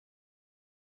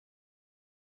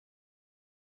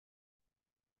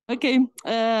Okay.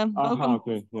 Welcome.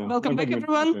 Okay. Yeah. Welcome back,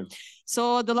 everyone. Okay.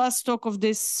 So the last talk of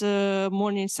this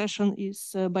morning session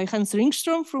is by Hans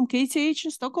Ringström from KTH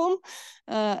in Stockholm,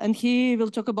 and he will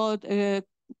talk about a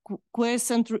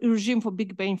quiescent regime for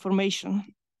Big Bang formation.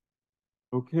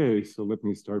 Okay, so let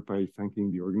me start by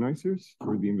thanking the organizers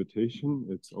for the invitation.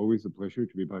 It's always a pleasure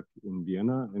to be back in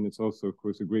Vienna, and it's also, of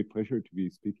course, a great pleasure to be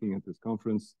speaking at this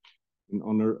conference in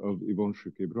honor of Yvonne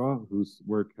Choquet-Bruhat, whose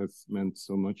work has meant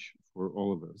so much for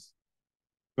all of us.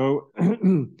 So,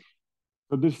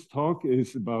 so this talk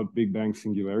is about Big Bang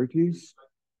singularities.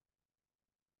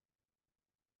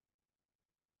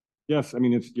 Yes, I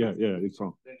mean, it's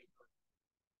on.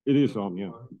 It is on,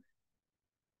 yeah.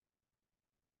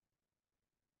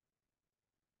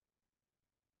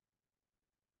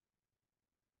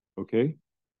 Okay,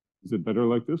 is it better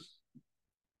like this?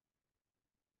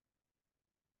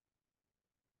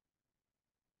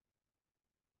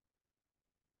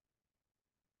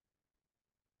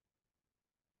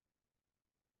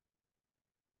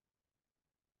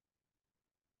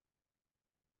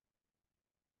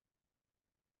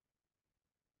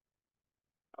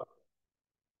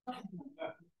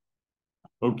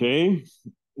 Okay,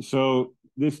 so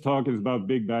this talk is about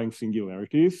Big Bang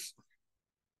singularities.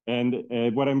 And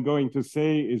what I'm going to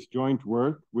say is joint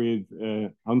work with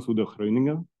Hans Oude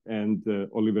Groeniger and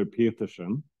Oliver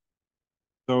Petersen.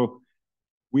 So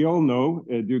we all know,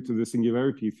 due to the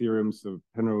singularity theorems of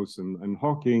Penrose and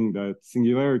Hawking, that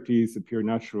singularities appear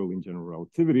natural in general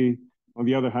relativity. On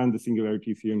the other hand, the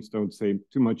singularity theorems don't say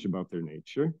too much about their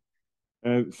nature.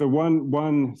 So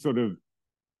one sort of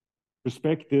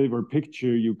perspective or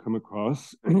picture you come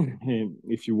across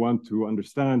if you want to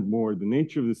understand more the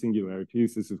nature of the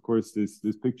singularities is, of course, this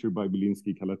picture by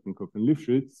Belinsky, Kalatnikov, and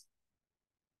Lifshitz.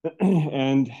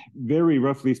 And very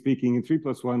roughly speaking, in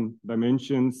 3+1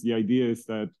 dimensions, the idea is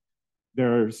that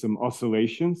there are some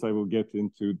oscillations. I will get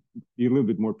into be a little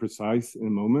bit more precise in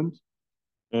a moment.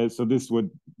 So this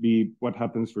would be what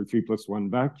happens for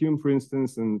 3+1 vacuum, for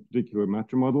instance, and particular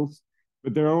matter models.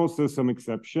 But there are also some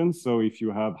exceptions. So if you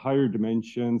have higher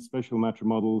dimensions, special matter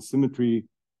models, symmetry,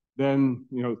 then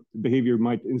behavior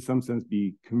might in some sense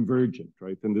be convergent,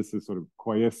 right? And this is sort of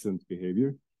quiescent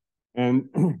behavior. And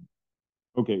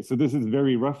okay, so this is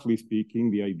very roughly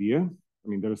speaking the idea. I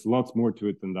mean, there's lots more to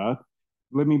it than that.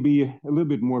 Let me be a little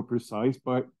bit more precise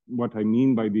by what I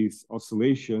mean by these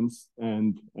oscillations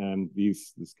and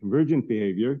this convergent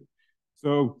behavior.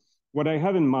 So what I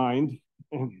have in mind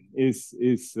is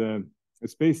a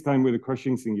space-time with a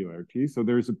Cushing singularity. So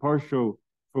there is a partial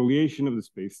foliation of the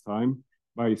space-time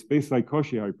by space-like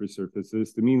Cauchy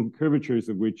hypersurfaces, the mean curvatures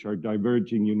of which are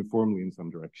diverging uniformly in some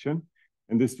direction.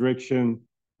 And this direction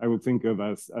I will think of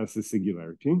as a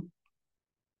singularity.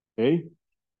 Okay.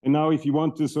 And now if you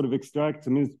want to sort of extract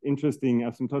some interesting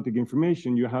asymptotic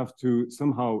information, you have to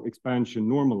somehow expansion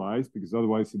normalize, because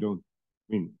otherwise you don't,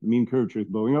 I mean, the mean curvature is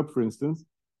blowing up, for instance.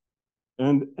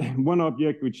 And one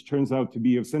object which turns out to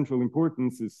be of central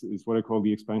importance is what I call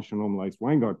the expansion normalized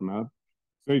Weingarten map.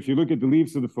 So if you look at the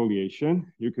leaves of the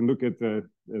foliation, you can look at the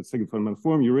second fundamental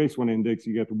form, you raise one index,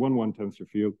 you get a 1-1 tensor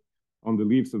field on the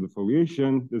leaves of the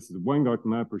foliation. This is a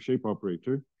Weingarten map or shape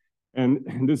operator.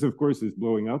 And this, of course, is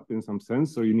blowing up in some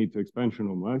sense. So you need to expansion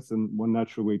normalize. And one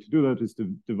natural way to do that is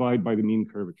to divide by the mean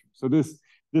curvature. So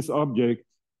this object,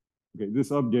 okay,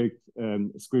 this object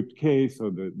script k, so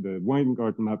the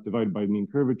Weingarten map divided by the mean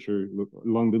curvature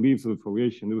along the leaves of the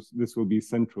foliation, this will be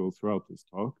central throughout this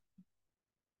talk.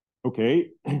 Okay,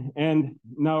 and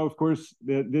now, of course,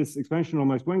 this expansion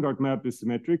normalized Weingarten map is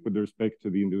symmetric with respect to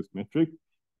the induced metric.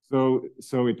 So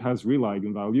it has real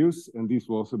eigenvalues, and these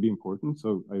will also be important.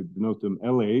 So I denote them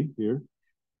LA here.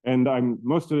 And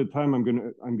most of the time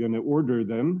I'm gonna order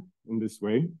them in this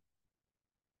way.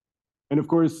 And of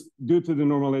course, due to the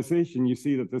normalization, you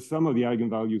see that the sum of the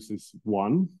eigenvalues is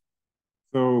 1.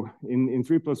 So in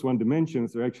 3+1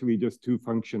 dimensions, there are actually just 2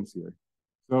 functions here.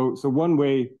 So one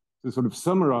way to sort of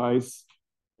summarize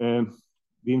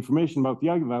the information about the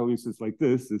eigenvalues is like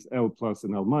this, is L plus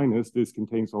and L minus. This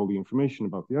contains all the information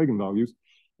about the eigenvalues.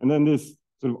 And then this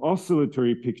sort of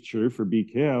oscillatory picture for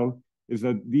BKL is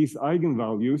that these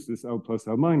eigenvalues, this L plus,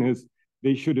 L minus,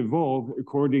 they should evolve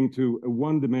according to a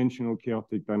one-dimensional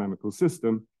chaotic dynamical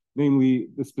system, namely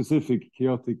the specific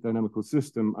chaotic dynamical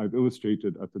system I've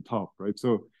illustrated at the top, right?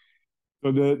 So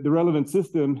the relevant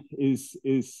system is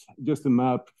just a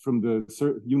map from the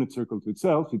unit circle to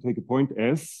itself. You take a point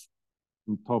S,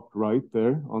 top right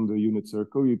there on the unit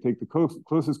circle, you take the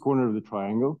closest corner of the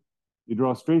triangle, you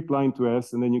draw a straight line to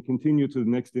S, and then you continue to the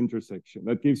next intersection.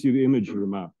 That gives you the image of the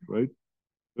map, right?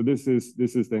 So this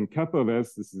is then kappa of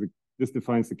S. This This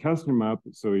defines the Kastner map.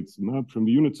 So it's a map from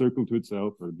the unit circle to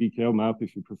itself, or BKL map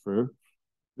if you prefer.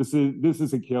 This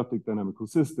is a chaotic dynamical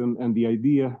system. And the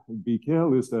idea of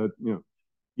BKL is that,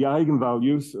 the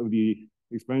eigenvalues of the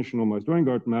expansion normalized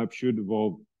Weingart map should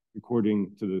evolve according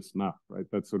to this map, right?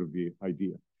 That's sort of the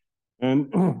idea. And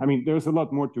I mean, there's a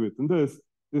lot more to it than this.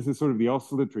 This is sort of the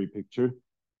oscillatory picture.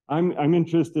 I'm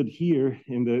interested here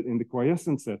in the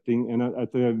quiescent setting, and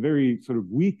at the very sort of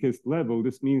weakest level,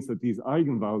 this means that these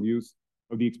eigenvalues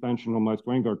of the expansion normalized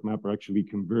Weingart map are actually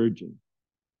converging.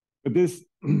 But this,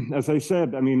 as I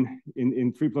said, I mean,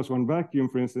 in 3+1 vacuum,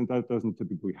 for instance, that doesn't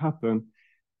typically happen.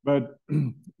 But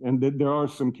there are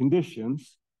some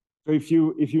conditions. So if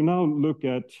you now look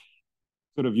at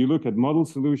you look at model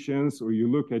solutions, or you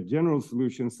look at general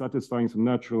solutions satisfying some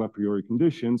natural a priori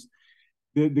conditions,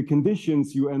 the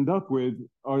conditions you end up with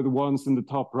are the ones in the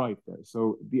top right there.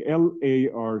 So the LA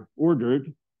are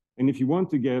ordered, and if you want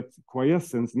to get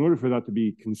quiescence, in order for that to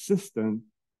be consistent,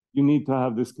 you need to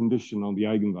have this condition on the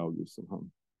eigenvalues somehow.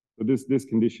 So this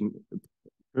condition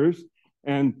occurs,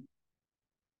 and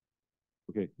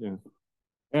okay, yeah,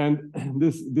 and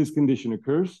this condition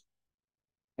occurs,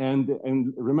 and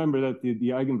remember that the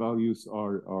eigenvalues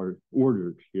are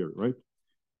ordered here, right?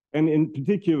 And in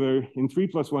particular, in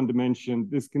 3+1 dimension,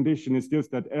 this condition is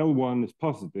just that L1 is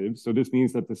positive. So this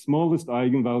means that the smallest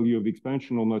eigenvalue of the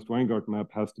expansion normalized Weingart map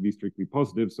has to be strictly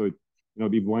positive. So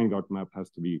the Weingart map has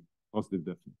to be positive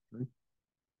definite, right?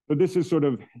 So this is sort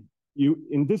of,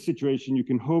 in this situation, you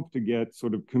can hope to get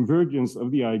sort of convergence of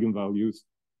the eigenvalues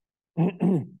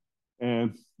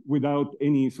without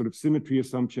any sort of symmetry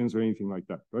assumptions or anything like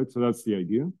that, right? So that's the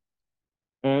idea.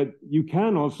 You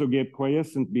can also get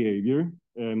quiescent behavior,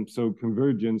 so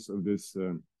convergence of this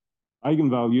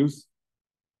eigenvalues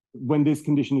when this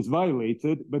condition is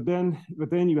violated, but then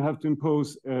you have to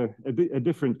impose a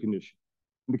different condition.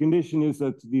 And the condition is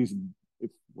that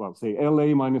say LA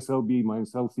minus LB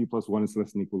minus LC plus 1 is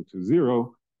less than or equal to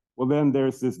 0. Well, then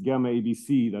there's this gamma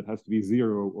ABC that has to be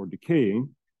 0 or decaying.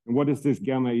 And what is this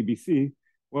gamma ABC?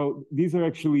 Well, these are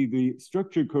actually the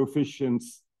structure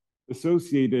coefficients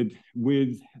associated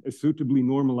with a suitably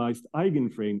normalized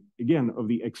eigenframe, again, of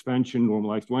the expansion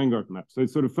normalized Weingart map. So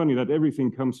it's sort of funny that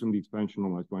everything comes from the expansion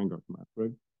normalized Weingart map,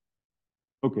 right?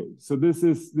 Okay, so this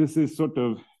is sort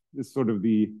of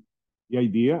the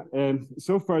idea. And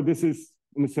so far, this is,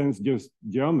 in a sense, just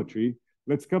geometry.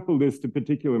 Let's couple this to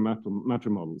particular matter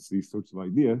models, these sorts of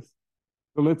ideas.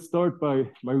 So let's start by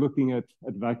looking at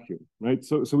vacuum, right?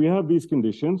 So we have these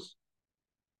conditions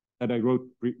that I wrote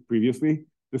previously.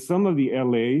 The sum of the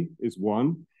LA is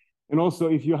 1. And also,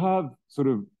 if you have sort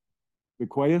of the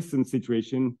quiescent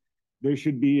situation, there's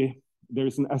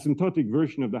an asymptotic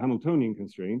version of the Hamiltonian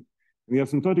constraint. And the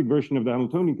asymptotic version of the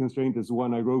Hamiltonian constraint is the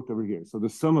one I wrote over here. So the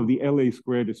sum of the LA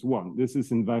squared is 1. This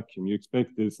is in vacuum. You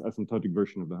expect this asymptotic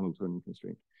version of the Hamiltonian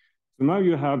constraint. So now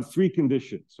you have 3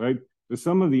 conditions, right? The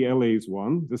sum of the LA is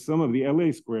 1. The sum of the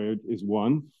LA squared is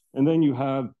 1. And then you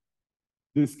have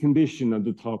this condition at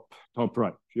the top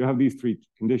right. You have these 3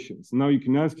 conditions. Now you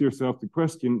can ask yourself the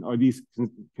question, are these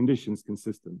conditions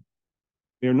consistent?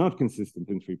 They're not consistent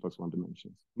in 3+1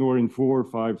 dimensions, nor in 4,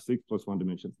 5, 6+1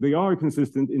 dimensions. They are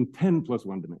consistent in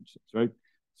 10+1 dimensions, right?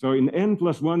 So in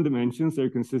n+1 dimensions, they're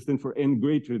consistent for n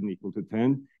greater than or equal to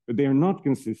 10, but they are not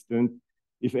consistent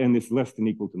if n is less than or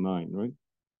equal to 9, right?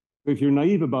 So if you're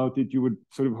naive about it, you would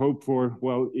sort of hope for,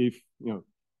 well, if,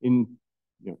 in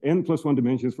n+1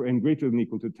 dimensions for n greater than or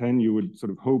equal to 10, you would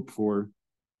sort of hope for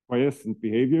quiescent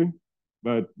behavior,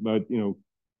 but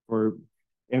for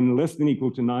n less than or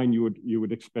equal to 9, you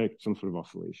would expect some sort of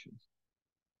oscillations.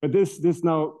 But this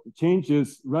now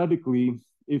changes radically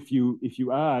if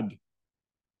you add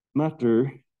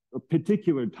matter, or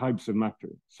particular types of matter.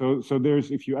 So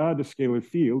if you add a scalar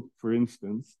field, for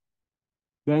instance,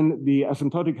 then the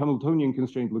asymptotic Hamiltonian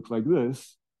constraint looks like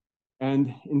this.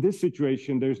 And in this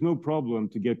situation, there's no problem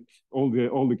to get all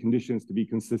the conditions to be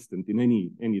consistent in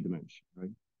any dimension,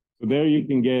 right? So there you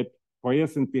can get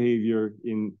quiescent behavior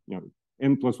in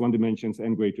n+1 dimensions,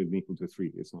 n greater than or equal to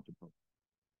 3. It's not a problem.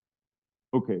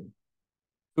 Okay.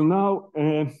 So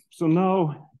now,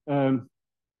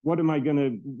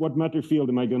 what matter field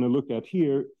am I gonna look at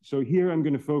here? So here I'm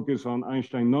gonna focus on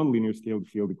Einstein nonlinear scaled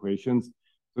field equations.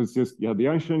 So it's just, the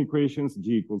Einstein equations,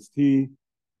 G equals T,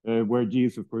 where G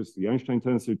is, of course, the Einstein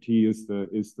tensor, T is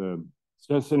the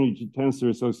stress energy tensor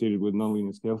associated with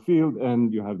nonlinear scale field,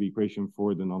 and you have the equation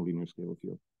for the nonlinear scale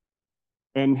field.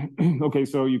 And okay,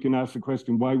 so you can ask the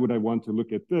question, why would I want to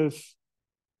look at this?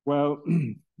 Well,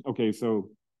 okay, so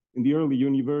in the early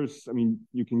universe, I mean,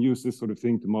 you can use this sort of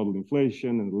thing to model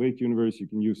inflation. In the late universe, you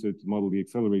can use it to model the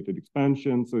accelerated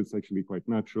expansion. So it's actually quite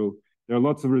natural. there are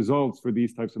lots of results for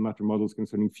these types of matter models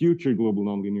concerning future global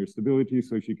nonlinear stability.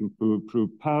 So if you can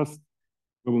prove past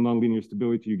global nonlinear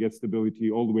stability, you get stability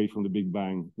all the way from the Big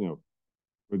Bang,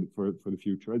 for the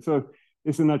future. Right? So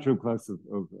it's a natural class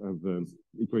of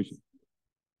equation.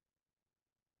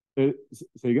 Say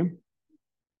again.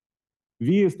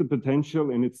 V is the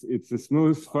potential, and it's a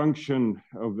smooth function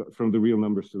from the real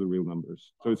numbers to the real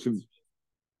numbers. So it's a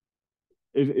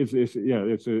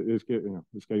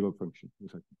scale-up function.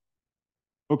 Exactly.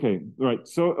 Okay, right.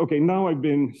 So now I've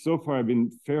been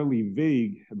fairly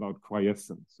vague about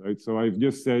quiescence, right? So I've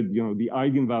just said, the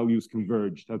eigenvalues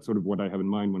converge. That's sort of what I have in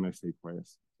mind when I say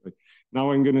quiescence. Right?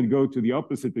 Now I'm going to go to the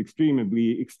opposite extreme and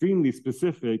be extremely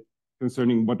specific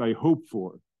concerning what I hope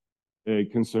for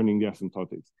concerning the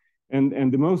asymptotics.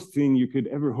 And the most thing you could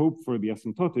ever hope for the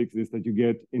asymptotics is that you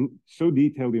get so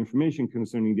detailed information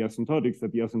concerning the asymptotics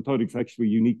that the asymptotics actually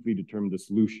uniquely determine the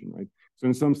solution, right? So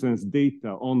in some sense, data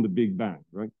on the Big Bang,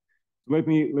 right? So let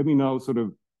me now sort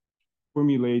of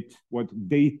formulate what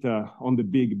data on the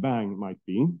Big Bang might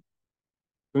be.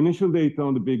 So initial data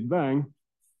on the Big Bang,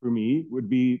 for me, would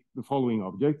be the following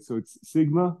object. So it's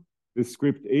sigma, the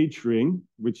script H ring,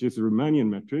 which is a Riemannian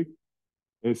metric,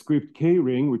 a script K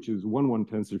ring, which is 1-1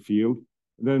 tensor field,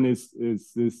 then is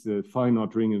this phi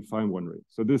naught ring and phi 1 ring.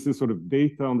 So this is sort of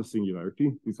data on the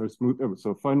singularity. These are smooth.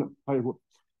 So phi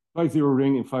 0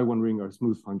 ring and phi 1 ring are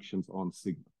smooth functions on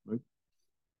sigma, right?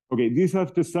 Okay, these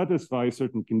have to satisfy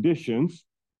certain conditions.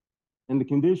 And the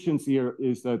conditions here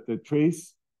is that the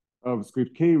trace of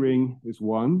script K ring is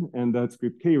 1, and that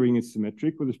script K ring is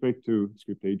symmetric with respect to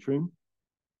script H ring.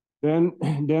 Then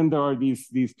there are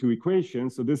these two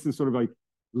equations. So this is sort of like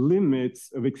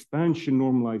limits of expansion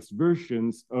normalized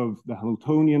versions of the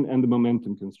Hamiltonian and the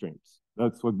momentum constraints.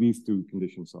 That's what these two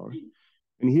conditions are.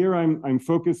 And here I'm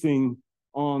focusing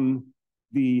on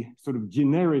the sort of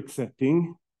generic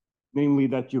setting, namely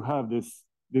that you have this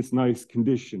nice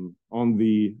condition on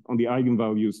the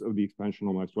eigenvalues of the expansion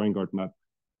normalized Weingart map.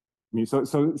 I mean, so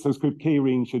script K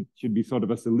ring should be sort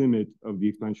of as the limit of the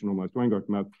expansion normalized Weingart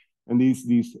map. And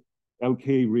these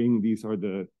LK ring, these are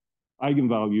the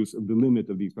eigenvalues of the limit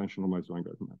of the expansion normalized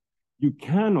Weingart map. You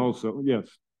can also, yes.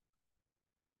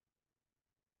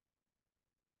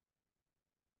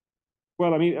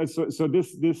 Well, I mean, so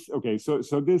this, I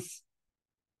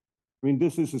mean,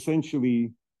 this is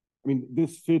essentially, I mean,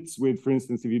 this fits with, for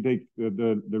instance, if you take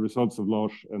the results of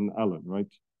Losch and Allen,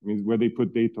 right? I mean, where they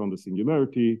put data on the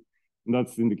singularity, and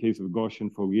that's in the case of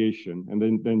Gaussian foliation, and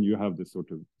then you have this sort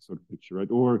of picture,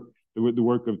 right? Or the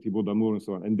work of Thibaut d'Amour and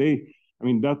so on. And I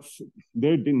mean, that's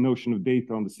their notion of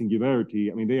data on the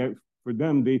singularity. I mean, for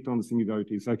them, data on the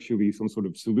singularity is actually some sort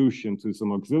of solution to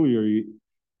some auxiliary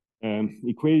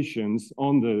equations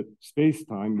on the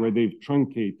space-time where they've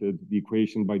truncated the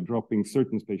equation by dropping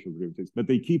certain spatial derivatives, but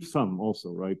they keep some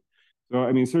also, right? So,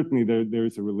 I mean, certainly there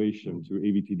is a relation to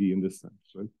AVTD in this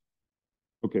sense, right?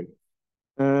 Okay,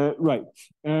 right.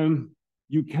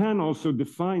 You can also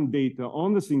define data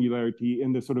on the singularity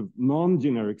in the sort of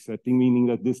non-generic setting, meaning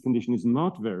that this condition is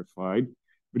not verified.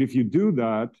 But if you do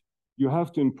that, you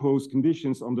have to impose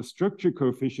conditions on the structure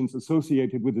coefficients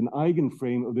associated with an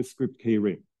eigenframe of the script K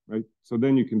ring, right? So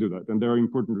then you can do that. And there are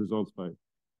important results by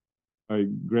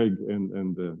Greg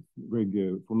and Greg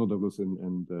Fournodavlos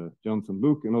and Johnson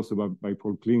Luke, and also by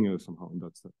Paul Klinger somehow in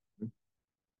that stuff.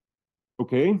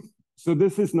 Okay, so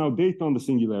this is now data on the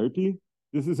singularity.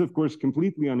 This is, of course,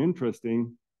 completely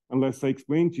uninteresting unless I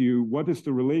explain to you what is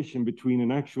the relation between an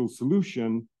actual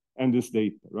solution and this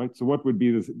data, right? So what would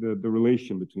be the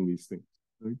relation between these things,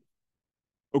 right?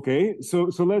 Okay, so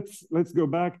let's go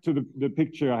back to the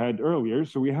picture I had earlier.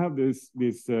 So we have this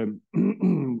so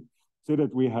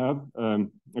that we have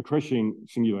a crushing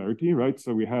singularity, right?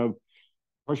 So we have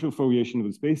partial foliation of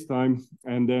the space-time,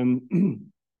 and then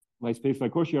my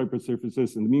space-like Cauchy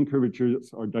hypersurfaces and the mean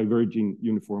curvatures are diverging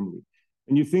uniformly.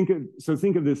 And you think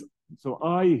of this. So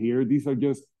I here, these are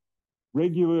just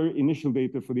regular initial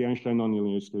data for the Einstein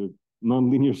nonlinear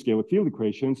scalar field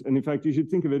equations. And in fact, you should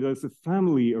think of it as a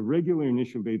family of regular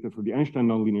initial data for the Einstein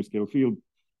nonlinear scalar field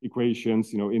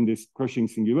equations, in this crushing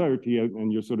singularity.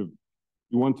 And you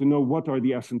want to know what are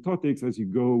the asymptotics as you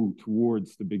go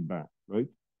towards the Big Bang, right?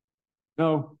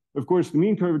 Now, of course, the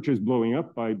mean curvature is blowing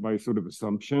up by sort of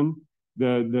assumption.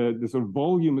 The sort of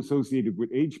volume associated with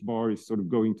H bar is sort of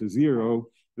going to 0.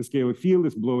 The scalar field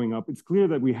is blowing up. It's clear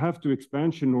that we have to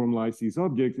expansion normalize these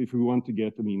objects if we want to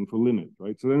get a meaningful limit,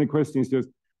 right? So then the question is just,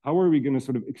 how are we going to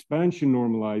sort of expansion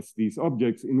normalize these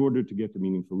objects in order to get a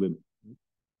meaningful limit?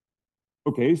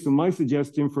 Okay, so my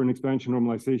suggestion for an expansion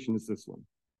normalization is this one.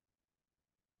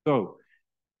 So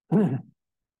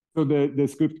So the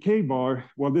script k bar,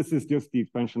 well, this is just the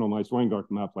expansionalized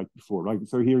Weingarten map like before, right?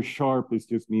 So here sharp is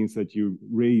just means that you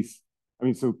raise, I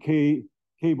mean, so k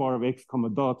bar of x comma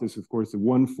dot is of course a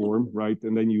one form, right?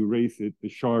 And then you raise it, the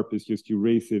sharp is just you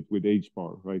raise it with h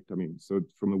bar, right? I mean, so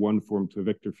from a one form to a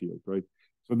vector field, right?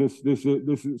 So this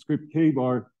script k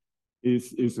bar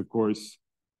is of course,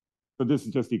 but this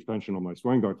is just the expansionalized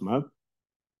Weingarten map.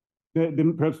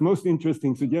 The perhaps most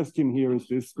interesting suggestion here is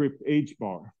this script h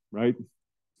bar, right?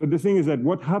 So the thing is that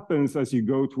what happens as you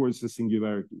go towards the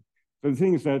singularity? So the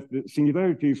thing is that the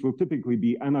singularities will typically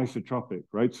be anisotropic,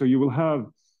 right? So you will have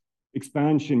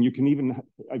expansion, you can even,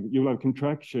 you'll have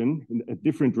contraction at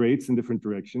different rates in different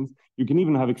directions. You can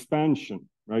even have expansion,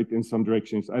 right, in some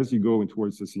directions as you go in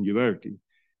towards the singularity.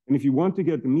 And if you want to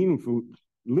get the meaningful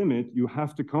limit, you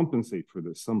have to compensate for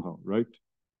this somehow, right?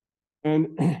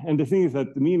 And the thing is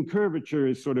that the mean curvature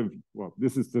is sort of, well,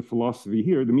 this is the philosophy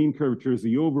here. The mean curvature is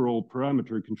the overall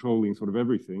parameter controlling sort of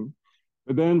everything.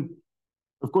 But then,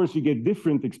 of course, you get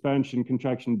different expansion,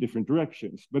 contraction in different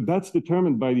directions. But that's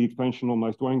determined by the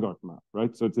expansionalized Weingarten map,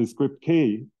 right? So it's a script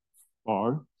k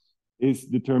bar is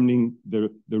determining the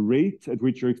rate at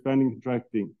which you're expanding,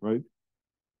 contracting, right?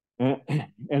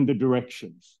 And the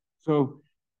directions.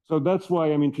 So that's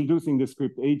why I'm introducing the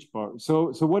script h bar.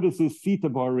 So what is this theta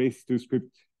bar raised to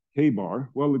script k bar?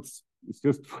 Well, it's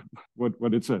just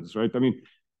what it says, right? I mean,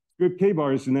 script k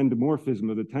bar is an endomorphism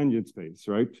of the tangent space,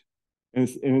 right?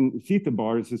 And theta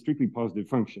bar is a strictly positive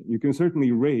function. You can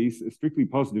certainly raise a strictly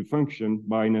positive function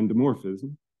by an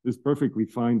endomorphism. This perfectly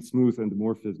fine, smooth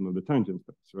endomorphism of the tangent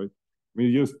space, right? I mean,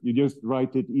 you just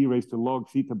write it e raised to log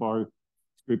theta bar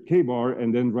script k bar,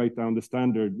 and then write down the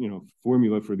standard,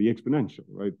 formula for the exponential,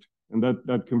 right? And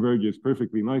that converges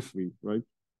perfectly nicely, right?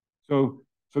 So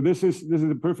this is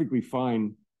a perfectly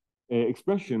fine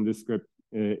expression, this script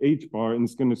h bar, and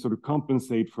it's going to sort of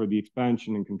compensate for the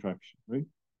expansion and contraction, right?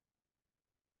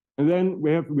 And then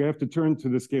we have to turn to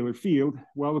the scalar field.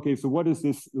 Well, okay, so what is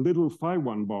this little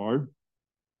phi1 bar?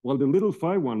 Well, the little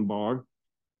phi1 bar,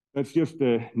 that's just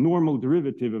the normal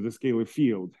derivative of the scalar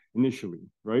field initially,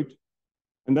 right?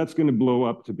 And that's going to blow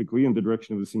up typically in the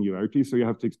direction of the singularity. So you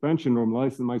have to expansion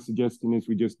normalize. And my suggestion is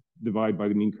we just divide by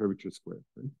the mean curvature squared.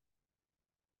 Right?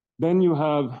 Then you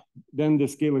have, then the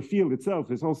scalar field itself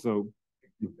is also.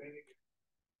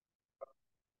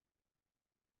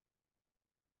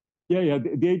 Yeah,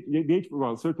 the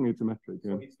well, certainly it's a metric.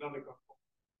 Yeah. So it's not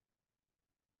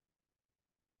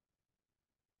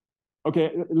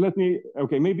a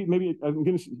okay, maybe I'm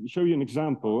going to show you an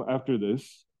example after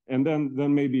this. And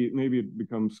then maybe it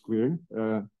becomes clear.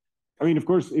 I mean, of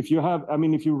course, if you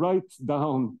write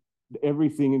down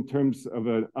everything in terms of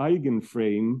an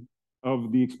eigenframe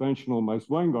of the expansionalized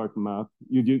Weingarten map,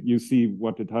 you see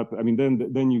what it happens. I mean,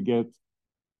 then you get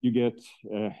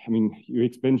I mean, you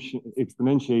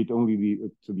exponentiate only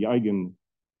to the eigen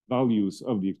values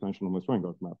of the expansionalized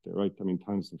Weingarten map there, right? I mean,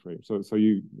 times the frame. So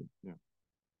you, yeah.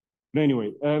 But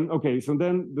anyway, okay, so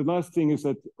then the last thing is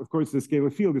that, of course, the scalar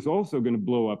field is also going to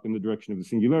blow up in the direction of the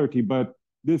singularity, but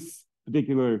this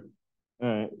particular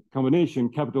combination,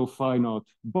 capital phi naught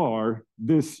bar,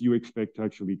 this you expect to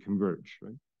actually converge,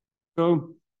 right?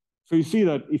 So you see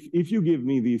that if you give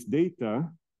me these data,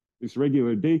 this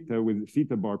regular data with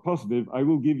theta bar positive, I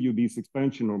will give you these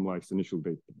expansion normalized initial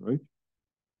data, right?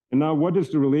 And now what is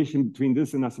the relation between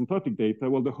this and asymptotic data?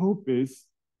 Well, the hope is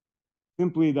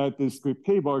simply that the script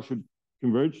k bar should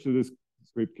converge to this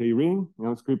script k ring,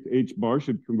 script h bar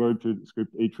should converge to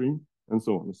script h ring, and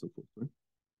so on and so forth. Right?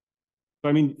 So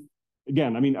I mean,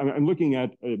 again, I'm looking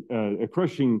at a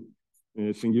crushing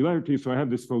singularity. So I have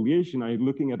this foliation. I'm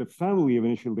looking at a family of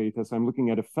initial data. So I'm looking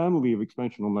at a family of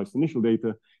expansion normalized initial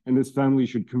data, and this family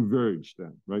should converge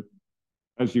then, right?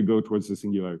 As you go towards the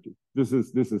singularity. This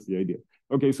is the idea.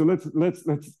 Okay, so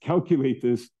let's calculate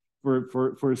this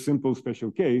for a simple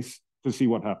special case to see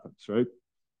what happens, right?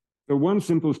 So one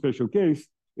simple special case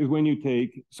is when you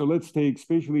take, so let's take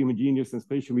spatially homogeneous and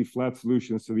spatially flat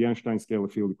solutions to the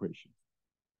Einstein-scalar field equation.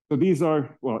 So these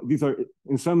are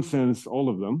in some sense, all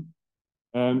of them.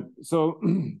 So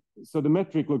the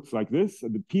metric looks like this.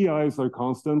 The PIs are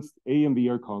constants, A and B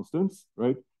are constants,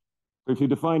 right? So if you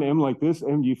define M like this,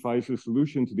 mg phi is a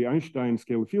solution to the Einstein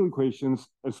scalar field equations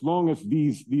as long as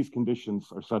these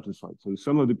conditions are satisfied. So the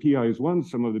sum of the PI is 1,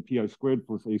 sum of the PI squared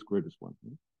plus A squared is 1.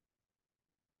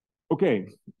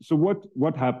 Okay, so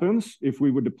what happens if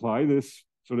we would apply this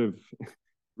sort of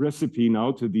recipe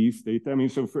now to these data? I mean,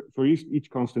 so for each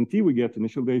constant t, we get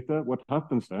initial data. What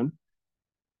happens then?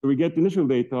 So we get initial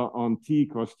data on t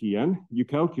cross tn. You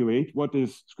calculate what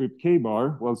is script k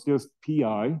bar. Well, it's just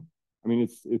pi. I mean,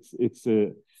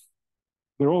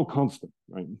 they're all constant,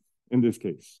 right? in this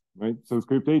case, right? So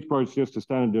script H bar is just a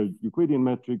standard Euclidean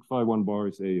metric, phi 1 bar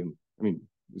is A, and I mean,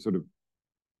 sort of.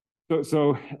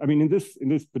 So I mean, in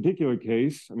this particular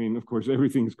case, I mean, of course,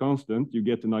 everything's constant. You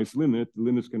get a nice limit. The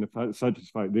limit's going to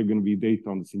satisfy. They're going to be data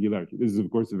on the singularity. This is, of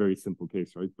course, a very simple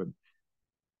case, right? But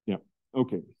yeah,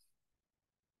 okay,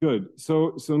 good.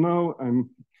 So now I'm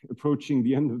approaching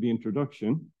the end of the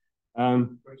introduction.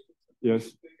 Yes.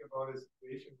 Think about a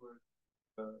situation where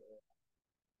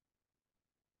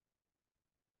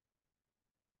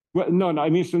well, no, I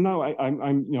mean, so now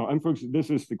I'm focused. This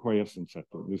is the quiescent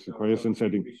setting. This is the quiescent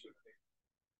setting.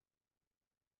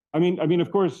 I mean,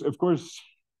 of course,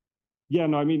 yeah.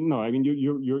 No, I mean,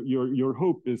 your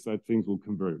hope is that things will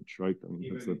converge, right? I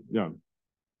mean, that's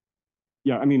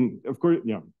yeah. I mean, of course,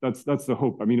 yeah. That's the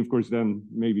hope. I mean, of course, then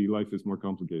maybe life is more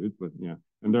complicated, but yeah.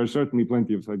 And there are certainly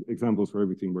plenty of examples where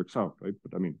everything works out, right?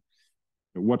 But I mean,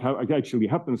 what actually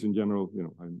happens in general,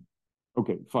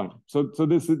 okay, fine. So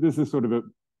this is sort of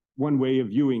one way of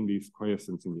viewing these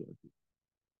quiescent singularities.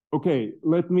 Okay,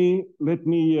 let me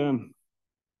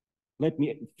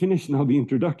finish now the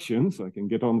introduction so I can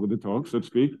get on with the talk, so to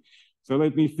speak. So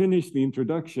let me finish the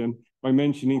introduction by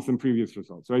mentioning some previous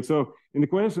results, right? So in the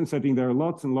quiescent setting, there are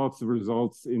lots and lots of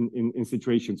results in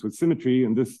situations with symmetry.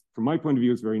 And this, from my point of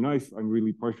view, is very nice. I'm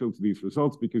really partial to these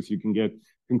results because you can get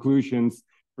conclusions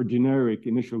for generic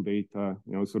initial data,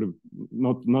 sort of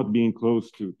not being close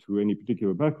to any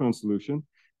particular background solution.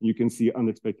 You can see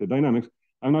unexpected dynamics.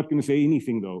 I'm not going to say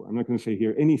anything, though. I'm not going to say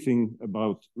here anything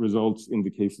about results in the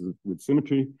cases with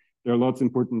symmetry. There are lots of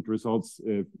important results,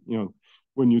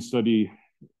 when you study,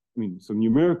 some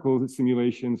numerical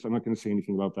simulations. I'm not going to say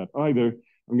anything about that either.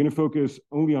 I'm going to focus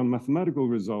only on mathematical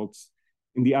results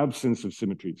in the absence of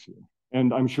symmetries here.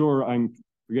 And I'm sure I'm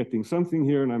forgetting something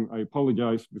here, and I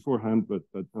apologize beforehand, but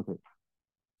okay.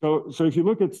 So if you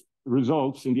look at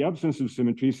results in the absence of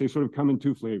symmetries, they sort of come in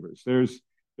two flavors.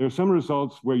 There are some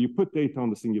results where you put data on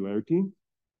the singularity,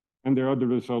 and there are other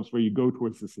results where you go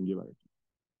towards the singularity.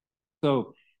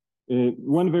 So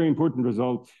one very important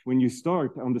result when you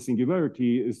start on the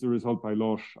singularity is the result by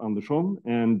Lars Andersson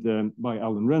and by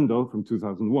Alan Rendell from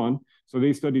 2001. So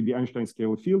they studied the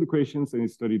Einstein-scalar field equations, and they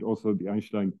studied also the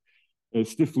Einstein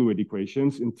stiff fluid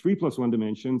equations in 3+1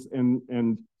 dimensions and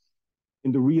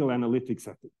in the real analytic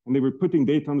setting. And they were putting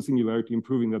data on the singularity and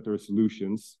proving that there are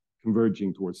solutions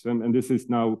converging towards them. And this is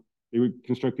now, they were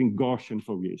constructing Gaussian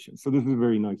foliation. So this is a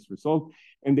very nice result.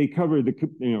 And they cover the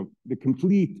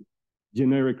complete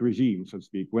generic regime, so to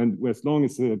speak, as long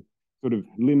as the sort of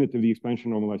limit of the expansion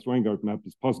normalized Weingart map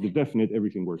is positive definite,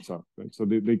 everything works out, right? So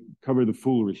they cover the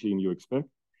full regime you expect.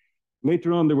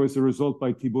 Later on, there was a result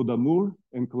by Thibaut Damour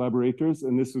and collaborators,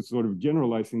 and this was sort of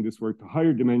generalizing this work to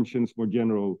higher dimensions, more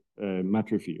general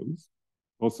matter fields.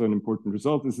 Also an important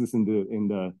result. This is in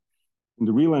the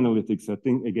real analytic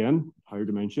setting, again, higher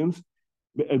dimensions.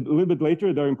 A little bit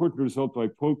later, there are important results by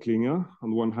Paul Klinger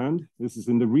on one hand. This is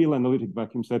in the real analytic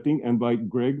vacuum setting, and by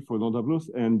Greg Fournodavlos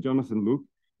and Jonathan Luke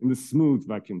in the smooth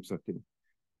vacuum setting.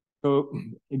 So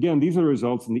again, these are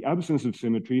results in the absence of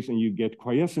symmetries, and you get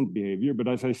quiescent behavior. But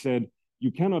as I said,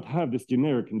 you cannot have this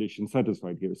generic condition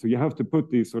satisfied here. So you have to put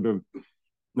these sort of,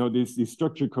 these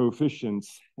structure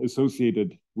coefficients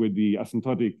associated with the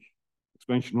asymptotic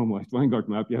expansion normalized Weingart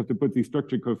map. You have to put these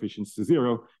structure coefficients to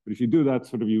 0. But if you do that,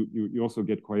 sort of you also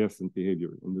get quiescent behavior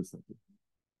in this setting.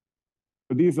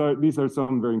 But these are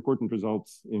some very important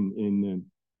results in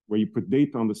where you put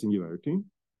data on the singularity.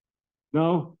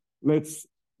 Now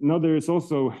there is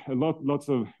also lots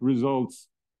of results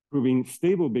proving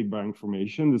stable Big Bang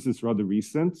formation. This is rather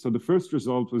recent. So the first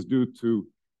result was due to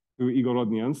Igor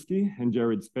Rodnianski and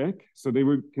Jared Speck. So they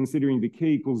were considering the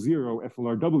k equals 0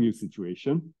 FLRW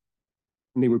situation,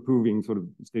 and they were proving sort of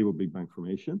stable Big Bang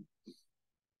formation.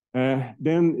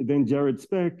 Then Jared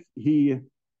Speck, he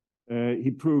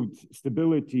proved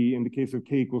stability in the case of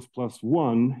k equals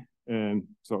 +1,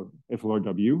 so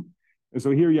FLRW. And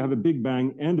so here you have a Big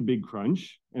Bang and a big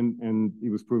crunch, and he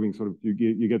was proving sort of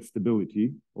you get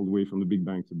stability all the way from the Big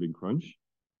Bang to big crunch.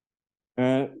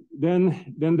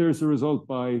 Then there's a result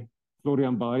by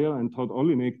Florian Bayer and Todd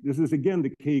Olinik. This is again the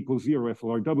k equals 0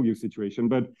 FLRW situation,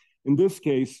 but in this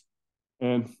case,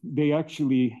 they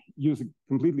actually use a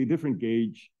completely different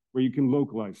gauge where you can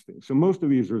localize things. So most of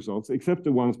these results, except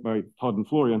the ones by Todd and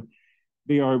Florian,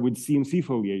 they are with CMC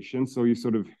foliation. So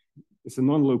it's a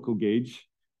non-local gauge,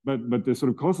 but the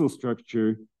sort of causal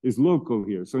structure is local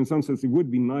here. So in some sense, it would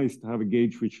be nice to have a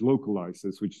gauge which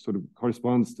localizes, which sort of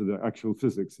corresponds to the actual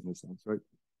physics in a sense, right?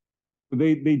 So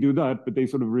they do that, but they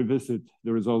sort of revisit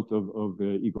the result of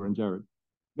Igor and Jared.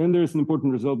 Then there's an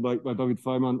important result by David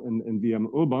Feynman and VM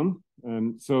Urban.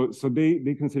 So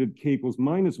they considered k equals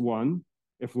 -1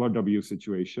 FLRW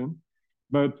situation.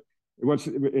 But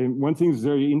one thing that's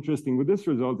very interesting with this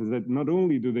result is that not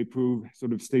only do they prove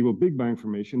sort of stable Big Bang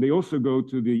formation, they also go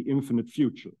to the infinite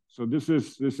future. So this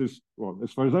is well,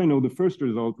 as far as I know, the first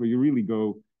result where you really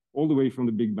go all the way from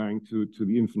the Big Bang to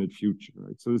the infinite future,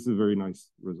 right? So this is a very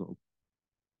nice result.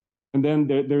 And then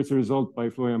there's a result by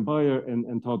Florian Bayer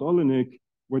and Todd Olenek,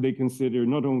 where they consider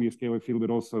not only a scalar field, but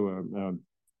also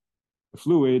a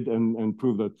fluid and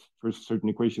prove that for certain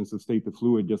equations of state, the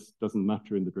fluid just doesn't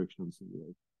matter in the direction of the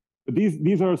singularity. But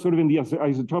these are sort of in the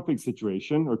isotropic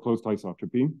situation or closed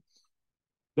isotropy.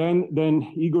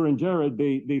 Then Igor and Jared,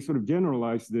 they sort of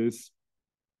generalize this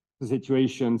to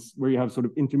situations where you have sort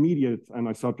of intermediate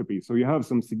anisotropy. So you have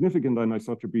some significant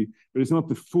anisotropy, but it's not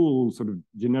the full sort of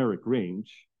generic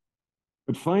range.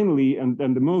 But finally, and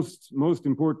the most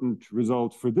important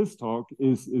result for this talk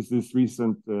is this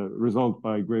recent result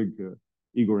by Greg,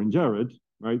 Igor, and Jared,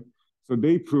 right? So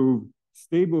they prove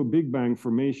stable Big Bang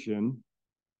formation.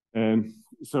 And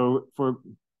so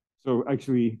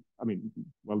actually, I mean,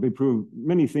 well, they prove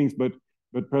many things, but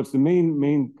perhaps the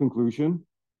main conclusion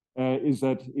is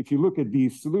that if you look at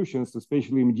these solutions, the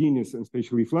spatially homogeneous and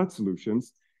spatially flat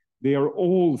solutions, they are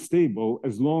all stable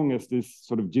as long as this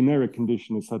sort of generic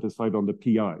condition is satisfied on the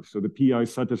PI. So the PI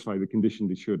satisfy the condition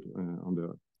they should on the,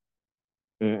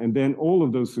 and then all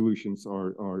of those solutions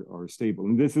are stable.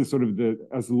 And this is sort of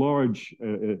as large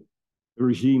a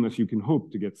regime as you can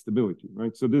hope to get stability,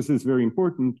 right? So this is very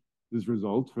important, this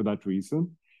result, for that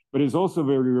reason. But it's also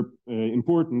very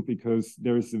important because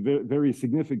there is a very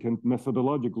significant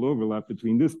methodological overlap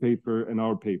between this paper and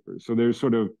our paper. So there's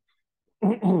sort of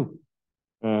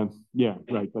yeah,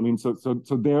 right. I mean, so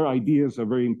their ideas are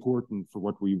very important for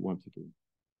what we want to do.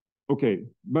 Okay,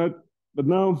 but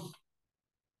now,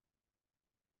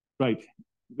 right.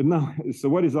 But now, so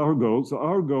what is our goal? So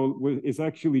our goal is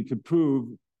actually to prove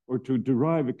or to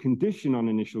derive a condition on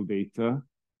initial data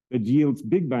that yields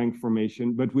Big Bang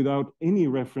formation, but without any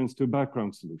reference to a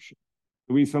background solution.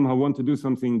 So we somehow want to do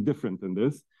something different than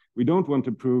this. We don't want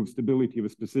to prove stability of a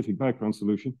specific background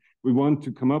solution. We want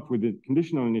to come up with a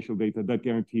condition on initial data that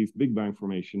guarantees Big Bang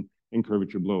formation and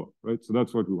curvature blow-up, right? So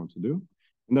that's what we want to do.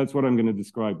 And that's what I'm going to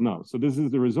describe now. So this is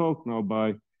the result now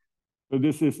so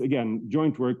this is, again,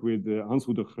 joint work with Hans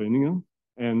Oude Groeniger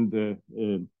and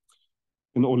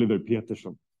Oliver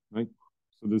Petersen, right?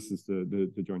 So this is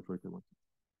the joint work I want.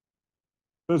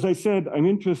 So as I said, I'm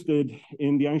interested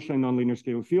in the Einstein nonlinear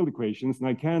scalar field equations, and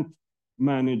I can't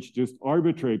manage just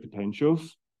arbitrary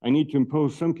potentials. I need to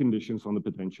impose some conditions on the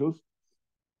potentials.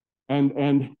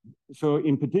 And so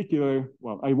in particular,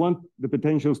 well, I want the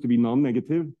potentials to be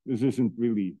non-negative. This isn't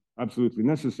really absolutely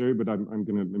necessary, but I'm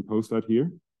going to impose that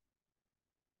here.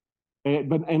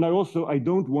 And I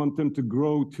don't want them to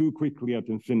grow too quickly at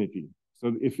infinity.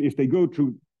 So if they grow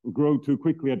too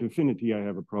quickly at infinity, I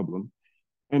have a problem.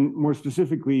 And more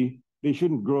specifically, they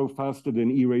shouldn't grow faster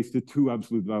than e raised to 2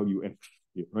 absolute value x,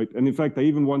 right? And in fact, I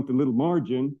even want a little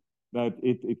margin that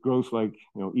it grows like,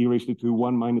 you know, e raised to 2,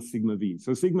 1 minus sigma v.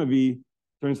 So sigma v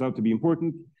turns out to be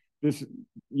important.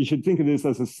 You should think of this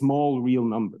as a small real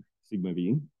number, sigma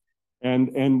v.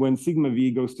 And when sigma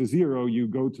v goes to 0, you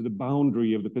go to the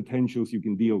boundary of the potentials you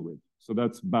can deal with. So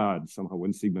that's bad somehow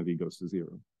when sigma v goes to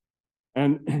 0.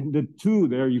 And the 2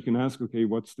 there, you can ask, okay,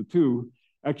 what's the 2?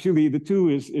 Actually, the 2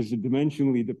 is a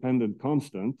dimensionally dependent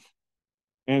constant.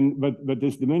 But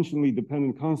this dimensionally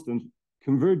dependent constant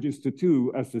converges to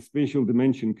 2 as the spatial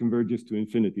dimension converges to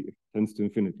infinity, tends to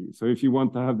infinity. So if you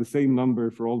want to have the same number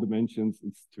for all dimensions,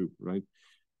 it's 2, right?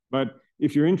 But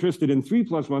if you're interested in 3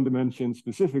 plus 1 dimensions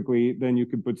specifically, then you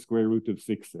could put square root of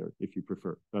 6 there if you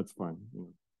prefer. That's fine.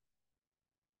 You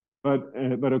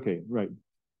know. But okay, right.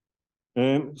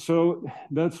 So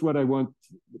that's what I want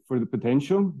for the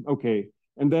potential. Okay,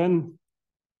 and then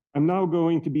I'm now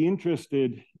going to be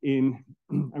interested in,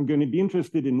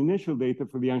 initial data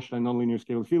for the Einstein nonlinear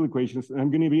scalar field equations, and I'm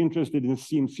going to be interested in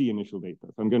CMC initial data.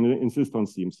 So I'm going to insist on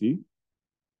CMC.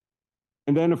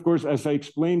 And then, of course, as I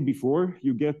explained before,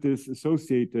 you get this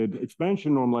associated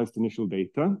expansion normalized initial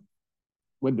data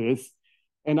with this.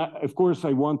 And of course,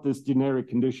 I want this generic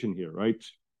condition here, right?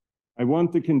 I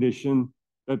want the condition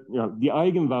that, you know, the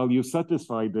eigenvalues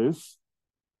satisfy this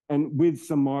and with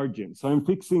some margin. So I'm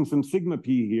fixing some sigma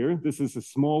p here. This is a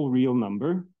small real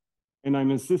number. And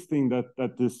I'm insisting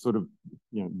that this sort of,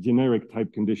 you know, generic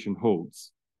type condition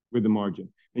holds with the margin.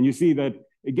 And you see that,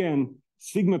 again,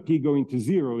 sigma p going to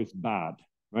 0 is bad,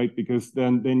 right? Because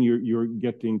then you're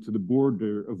getting to the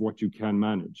border of what you can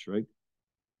manage, right?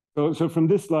 So from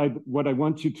this slide, what I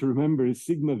want you to remember is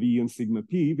sigma V and sigma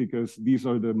P, because these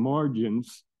are the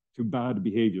margins to bad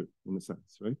behavior in a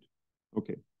sense, right?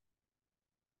 Okay.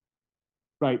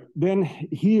 Right, then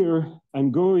here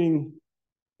I'm going,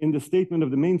 in the statement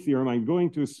of the main theorem, I'm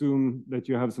going to assume that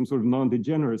you have some sort of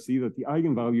non-degeneracy, that the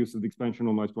eigenvalues of the expansion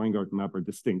normalized Weingarten map are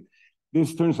distinct.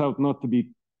 This turns out not to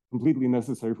be completely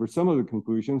necessary for some of the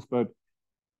conclusions,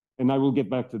 and I will get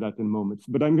back to that in a moment.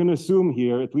 But I'm going to assume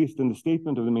here, at least in the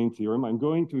statement of the main theorem, I'm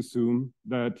going to assume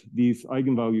that these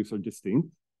eigenvalues are distinct.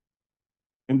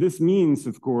 And this means,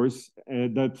 of course,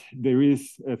 that there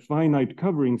is a finite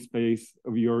covering space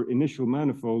of your initial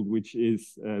manifold, which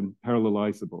is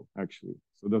parallelizable, actually.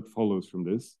 So that follows from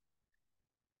this.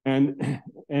 And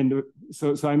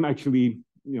so I'm actually,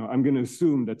 I'm going to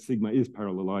assume that sigma is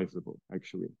parallelizable,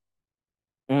 actually.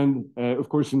 And of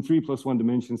course, in 3 + 1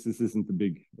 dimensions, this isn't a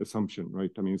big assumption,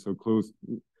 right? I mean, so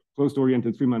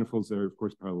closed-oriented 3 manifolds are, of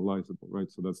course, parallelizable, right?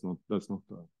 So that's not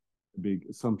a big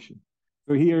assumption.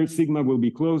 So here, sigma will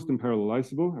be closed and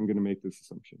parallelizable. I'm going to make this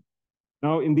assumption.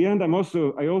 Now, in the end,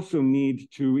 I also need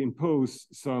to impose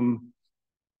some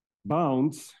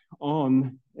bounds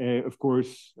on, of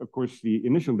course, the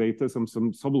initial data, some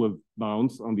Sobolev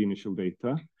bounds on the initial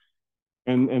data.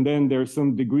 And then there's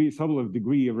some Sobolev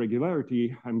degree of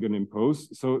regularity I'm going to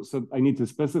impose. So I need to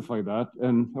specify that.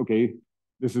 And okay,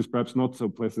 this is perhaps not so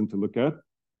pleasant to look at,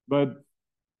 but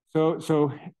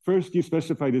so first you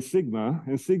specify the sigma,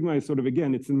 and sigma is sort of,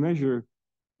 again, it's a measure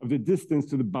of the distance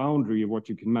to the boundary of what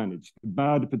you can manage, the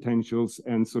bad potentials,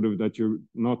 and sort of that you're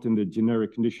not in the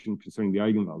generic condition concerning the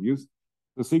eigenvalues.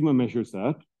 So sigma measures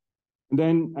that. And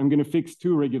then I'm going to fix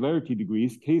 2 regularity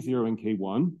degrees, K0 and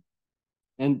K1.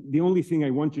 And the only thing I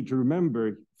want you to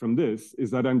remember from this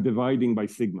is that I'm dividing by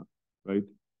sigma, right?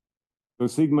 So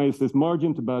sigma is this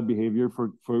margin to bad behavior.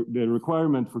 For the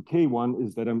requirement for K1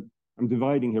 is that I'm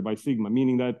dividing here by sigma,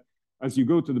 meaning that as you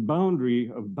go to the boundary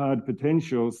of bad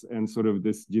potentials and sort of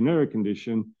this generic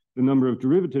condition, the number of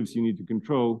derivatives you need to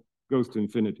control goes to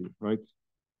infinity, right?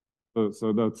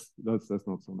 So that's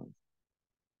not so nice.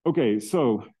 Okay,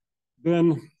 so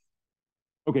then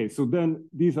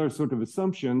these are sort of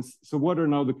assumptions. So what are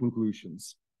now the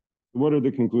conclusions? What are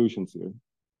the conclusions here?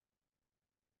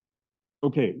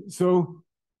 Okay, so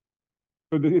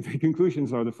the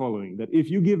conclusions are the following, that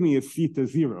if you give me a theta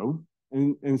 0,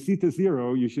 and theta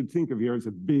 0, you should think of here as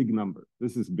a big number.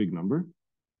 This is a big number.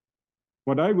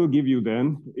 What I will give you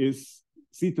then is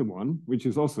theta 1, which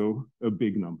is also a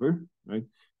big number, right?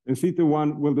 And theta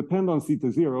 1 will depend on theta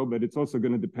 0, but it's also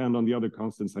going to depend on the other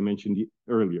constants I mentioned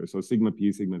earlier. So sigma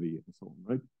p, sigma v, and so on,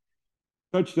 right?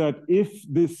 Such that if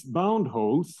this bound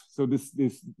holds, so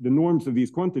the norms of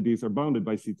these quantities are bounded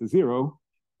by theta 0,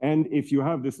 and if you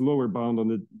have this lower bound on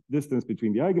the distance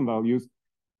between the eigenvalues,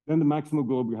 then the maximal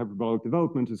global hyperbolic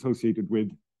development associated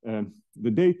with the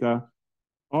data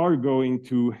are going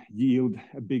to yield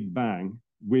a big bang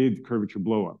with curvature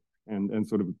blowup and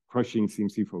sort of crushing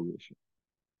CMC foliation.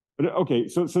 But okay,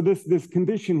 so this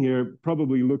condition here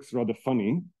probably looks rather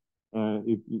funny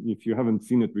if you haven't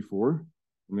seen it before.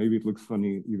 Maybe it looks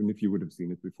funny even if you would have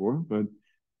seen it before.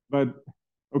 But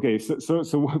okay,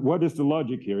 so what is the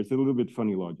logic here? It's a little bit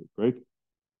funny logic, right?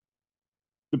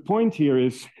 The point here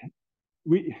is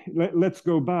let's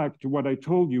go back to what I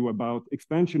told you about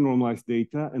expansion normalized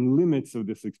data and limits of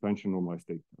this expansion normalized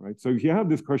data, right? So if you have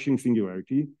this crushing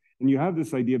singularity and you have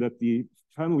this idea that the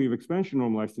family of expansion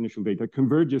normalized initial data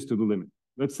converges to the limit,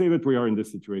 let's say that we are in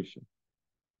this situation.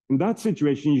 In that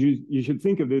situation, you should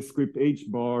think of this script H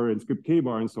bar and script K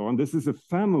bar and so on. This is a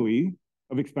family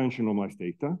of expansion normalized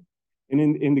data. And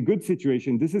in the good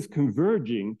situation, this is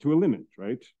converging to a limit,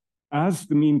 right? As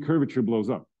the mean curvature blows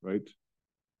up, right?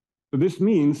 So this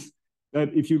means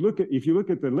that if you look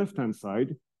at the left-hand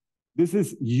side, this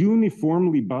is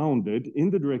uniformly bounded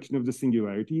in the direction of the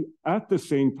singularity at the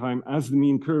same time as the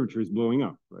mean curvature is blowing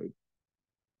up, right?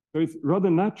 So it's rather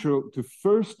natural to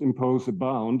first impose a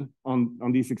bound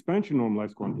on these expansion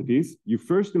normalized quantities. You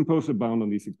first impose a bound on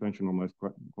these expansion normalized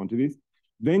quantities,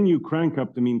 then you crank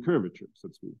up the mean curvature, so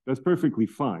to speak. That's perfectly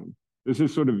fine. This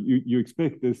is sort of, you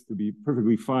expect this to be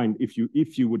perfectly fine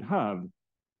if you would have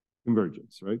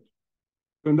convergence, right?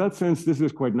 So in that sense, this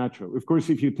is quite natural. Of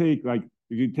course, if you take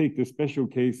the special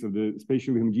case of the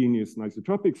spatially homogeneous and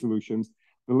isotropic solutions,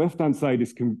 the left-hand side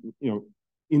is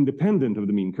independent of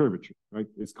the mean curvature, right?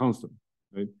 It's constant,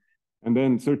 right? And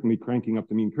then certainly cranking up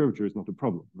the mean curvature is not a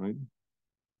problem, right?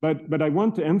 But I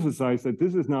want to emphasize that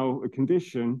this is now a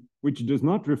condition which does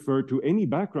not refer to any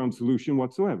background solution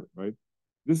whatsoever, right?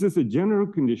 This is a general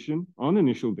condition on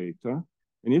initial data.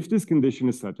 And if this condition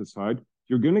is satisfied,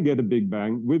 you're going to get a big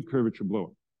bang with curvature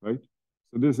blowup, right?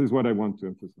 So this is what I want to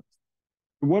emphasize.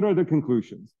 What are the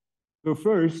conclusions? So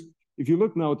first, if you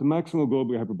look now at the maximal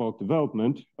globally hyperbolic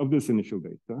development of this initial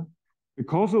data, the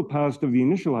causal past of the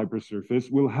initial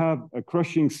hypersurface will have a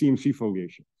crushing CMC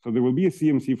foliation. So there will be a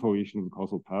CMC foliation of the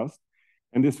causal past,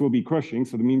 and this will be crushing,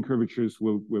 so the mean curvatures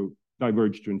will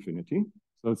diverge to infinity.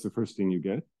 So that's the first thing you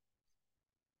get.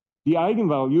 The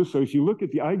eigenvalues, so if you look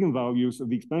at the eigenvalues of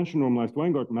the expansion normalized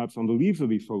Weingarten maps on the leaves of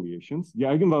these foliations, the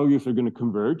eigenvalues are going to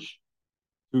converge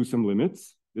to some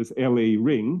limits, this LA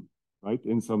ring, right,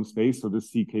 in some space, so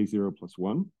this CK0 plus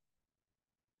 1.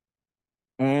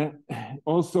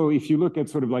 Also, if you look at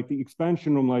sort of like the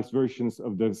expansion normalized versions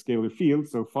of the scalar field,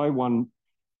 so phi1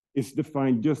 is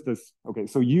defined just as, okay,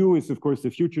 so U is, of course, the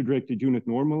future directed unit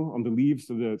normal on the leaves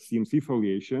of the CMC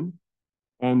foliation.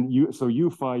 And so U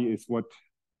phi is what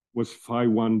was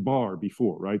phi1 bar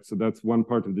before, right? So that's one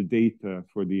part of the data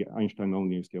for the Einstein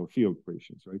nonlinear scale field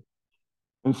equations, right?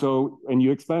 And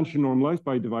you expansion normalize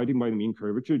by dividing by the mean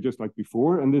curvature, just like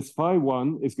before. And this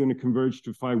phi1 is going to converge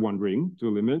to phi1 ring to a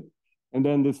limit. And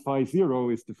then this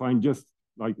phi0 is defined just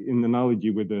like in analogy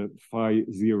with the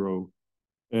phi0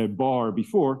 bar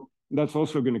before. That's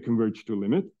also going to converge to a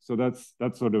limit. So that's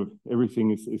sort of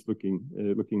everything is looking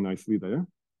nicely there.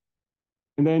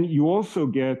 And then you also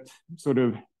get sort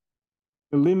of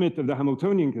the limit of the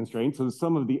Hamiltonian constraint. So the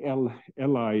sum of the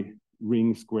Li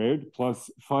ring squared plus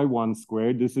phi1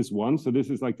 squared. This is 1. So this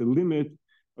is like the limit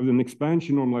of an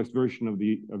expansion normalized version of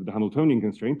the Hamiltonian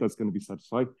constraint that's going to be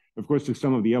satisfied. Of course, the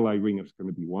sum of the Li ring is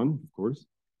going to be 1, of course.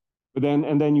 But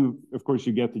then you, of course,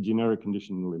 you get the generic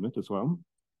condition limit as well.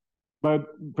 But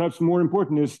perhaps more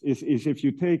important is if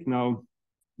you take now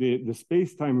the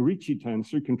space-time Ricci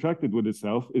tensor contracted with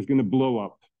itself is going to blow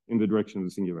up in the direction of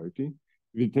the singularity.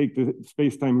 If you take the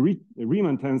space-time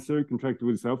Riemann tensor contracted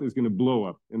with itself, is going to blow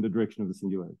up in the direction of the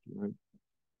singularity, right?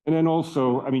 And then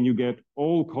also, I mean, you get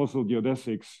all causal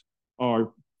geodesics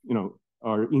are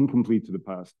incomplete to the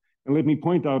past. And let me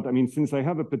point out, I mean, since I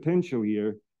have a potential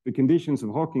here, the conditions of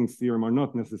Hawking's theorem are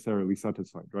not necessarily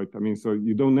satisfied, right? I mean, so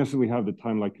you don't necessarily have the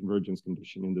time-like convergence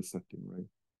condition in this setting, right?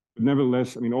 But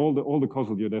nevertheless, I mean, all the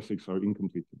causal geodesics are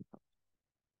incomplete to the past.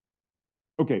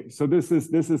 Okay, so this is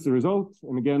the result.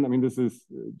 And again, I mean, this is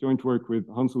joint work with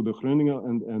Hans Oude Groeniger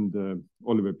and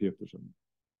Oliver Petersen.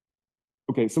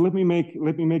 Okay, so let me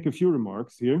make a few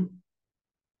remarks here.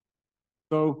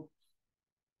 So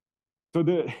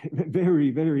the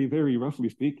very roughly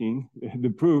speaking, the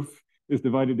proof is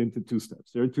divided into 2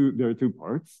 steps. There are two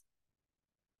parts.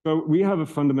 So we have a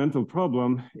fundamental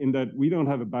problem in that we don't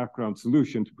have a background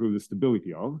solution to prove the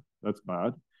stability of. That's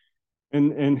bad.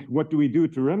 And what do we do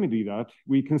to remedy that?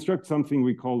 We construct something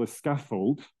we call a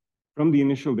scaffold. From the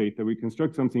initial data, we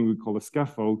construct something we call a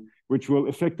scaffold, which will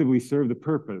effectively serve the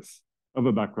purpose of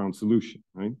a background solution,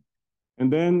 right? And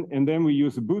then we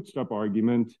use a bootstrap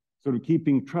argument, sort of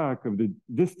keeping track of the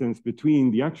distance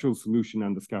between the actual solution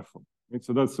and the scaffold, right?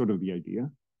 So that's sort of the idea.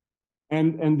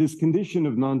 And this condition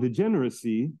of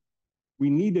non-degeneracy, we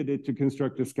needed it to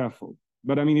construct a scaffold.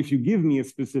 But I mean, if you give me a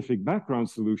specific background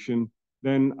solution,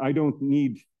 then I don't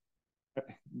need,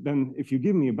 then if you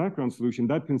give me a background solution,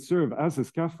 that can serve as a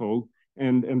scaffold,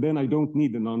 and then I don't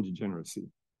need the non-degeneracy,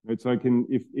 right? So I can,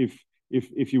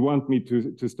 if you want me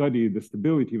to study the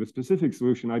stability of a specific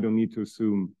solution, I don't need to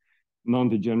assume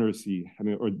non-degeneracy, I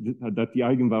mean, or that the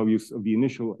eigenvalues of the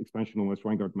initial expansion normalized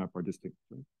Weingarten map are distinct,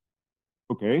 right?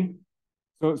 Okay,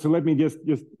 so let me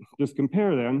just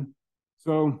compare then.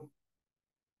 So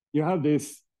you have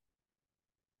this.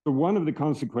 So one of the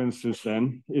consequences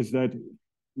then is that,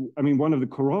 I mean, one of the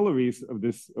corollaries of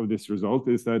this result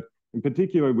is that, in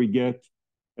particular, we get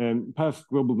past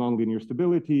global nonlinear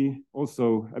stability.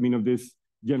 Also, I mean, of this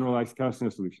generalized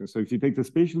Kastner solution. So if you take the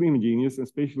spatially homogeneous and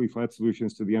spatially flat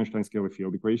solutions to the Einstein-scalar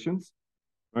field equations,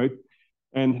 right,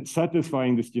 and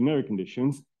satisfying these generic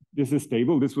conditions, this is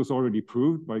stable. This was already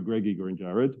proved by Greg, Igor, and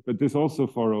Jared, but this also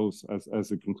follows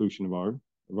as a conclusion of our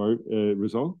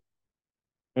result.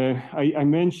 I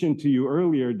mentioned to you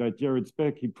earlier that Jared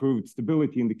Speck, he proved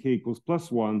stability in the k equals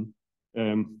 +1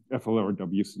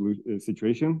 FLRW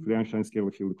situation for the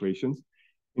Einstein-scalar field equations.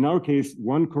 In our case,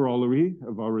 one corollary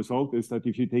of our result is that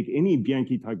if you take any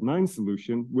Bianchi type 9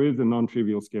 solution with a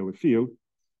non-trivial scalar field,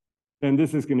 then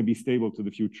this is going to be stable to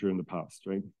the future and the past,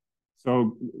 right?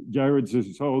 So Jared's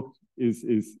result is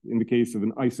in the case of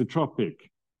an isotropic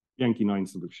Bianchi 9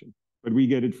 solution. But we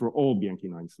get it for all Bianchi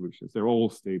 9 solutions. They're all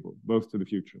stable, both to the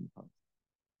future and the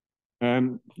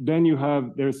past.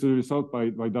 Then there's a result by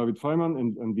David Feynman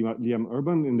and Liam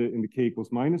Urban in the k equals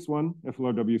 -1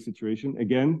 FLRW situation.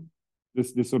 Again,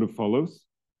 this sort of follows.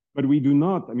 But we do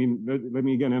not, I mean, let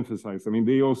me again emphasize, I mean,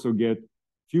 they also get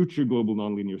future global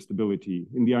nonlinear stability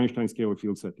in the Einstein-scalar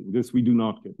field setting. This we do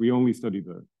not get. We only study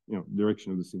the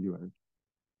direction of the singularity.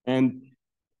 And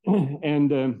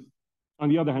on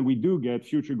the other hand, we do get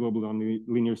future global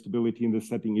nonlinear stability in the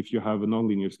setting if you have a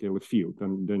nonlinear scalar field,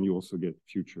 and then you also get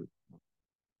future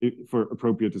for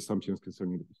appropriate assumptions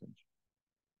concerning the potential.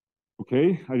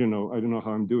 Okay, I don't know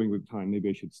how I'm doing with time. Maybe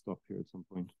I should stop here at some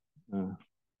point.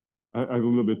 I have a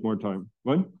little bit more time.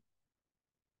 What?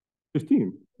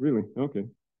 15, really? Okay.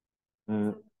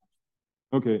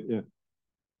 Okay, yeah.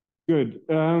 Good.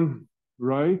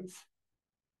 Right.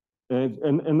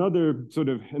 And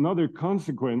another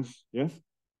consequence, yes?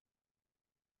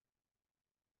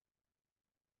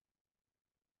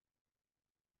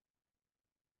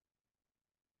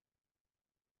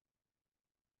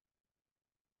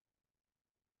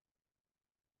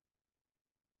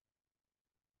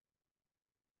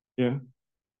 Yeah.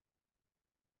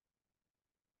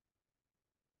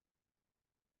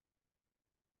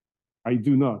 I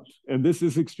do not. And this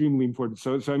is extremely important.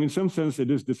 So I mean, in some sense, it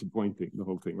is disappointing, the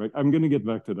whole thing, right? I'm going to get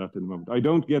back to that in a moment. I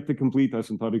don't get the complete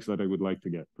asymptotics that I would like to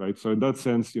get, right? So in that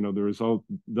sense, the result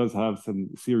does have some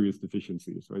serious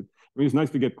deficiencies, right? I mean, it's nice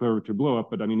to get curvature blow up,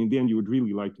 but I mean, in the end, you would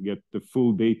really like to get the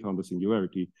full data on the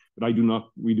singularity, but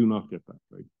we do not get that,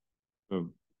 right? So,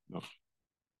 no.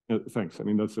 Thanks. I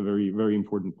mean, that's a very, very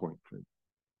important point,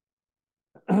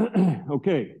 right?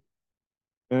 Okay.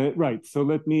 Right. So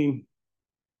let me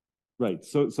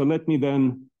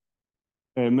then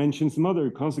mention some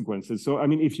other consequences. So, I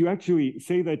mean, if you actually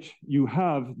say that you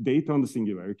have data on the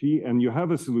singularity and you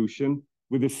have a solution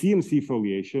with a CMC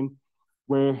foliation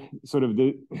where sort of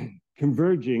the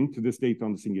converging to this data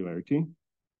on the singularity,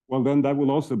 well, then that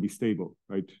will also be stable,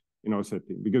 right, in our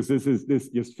setting, because this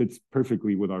just fits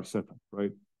perfectly with our setup,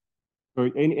 right? So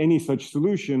any such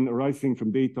solution arising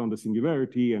from data on the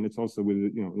singularity, and it's also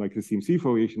with, like the CMC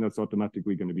foliation, that's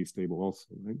automatically going to be stable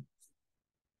also, right?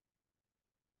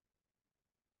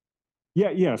 Yeah,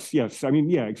 yes. I mean,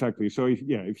 yeah, exactly. So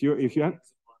if you have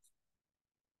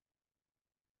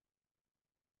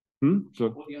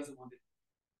so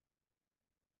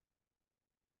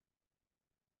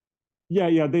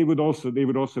yeah, they would also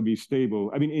be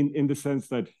stable. I mean, in the sense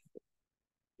that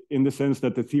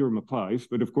the theorem applies,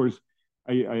 but of course,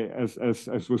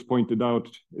 as was pointed out,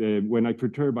 when I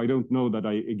perturb, I don't know that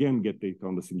I again get data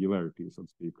on the singularity, so to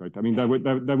speak, right? I mean, that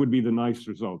would be the nice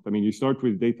result. I mean, you start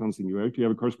with data on singularity, you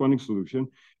have a corresponding solution,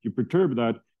 you perturb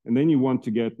that, and then you want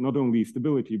to get not only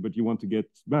stability, but you want to get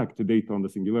back to data on the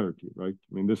singularity, right?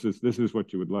 I mean, this is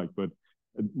what you would like, but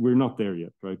we're not there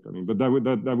yet, right? I mean, but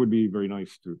that would be very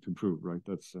nice to prove, right?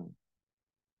 That's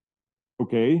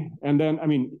okay. And then, I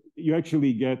mean, you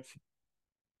actually get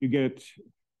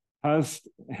past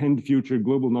and future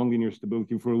global nonlinear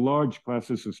stability for large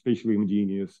classes of spatially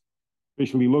homogeneous,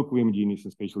 spatially locally homogeneous,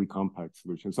 and spatially compact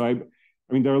solutions. So I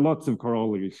mean, there are lots of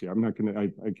corollaries here. I'm not going to,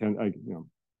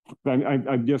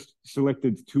 I've just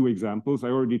selected two examples. I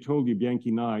already told you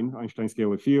Bianchi 9,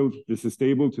 Einstein-scalar field. This is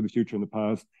stable to the future and the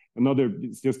past. Another,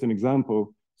 it's just an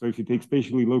example. So if you take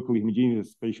spatially locally homogeneous,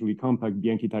 spatially compact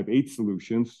Bianchi type 8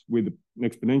 solutions with an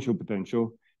exponential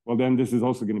potential, well, then this is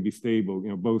also going to be stable,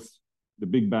 both the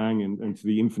Big Bang and to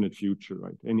the infinite future,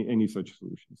 right? Any such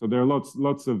solution. So there are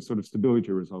lots of sort of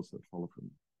stability results that follow from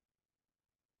it.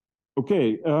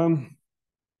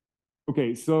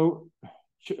 Okay. So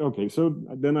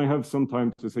then I have some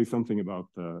time to say something about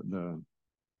the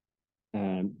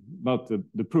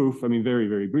proof. I mean, very,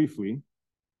 very briefly.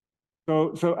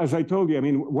 So as I told you, I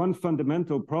mean, one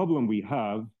fundamental problem we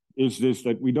have is this,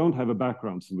 that we don't have a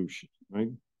background solution, right?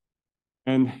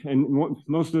 And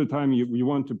most of the time you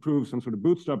want to prove some sort of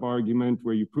bootstrap argument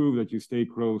where you prove that you stay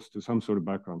close to some sort of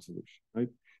background solution, right?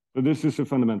 So this is a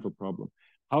fundamental problem.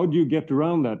 How do you get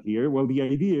around that here? Well, the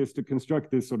idea is to construct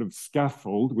this sort of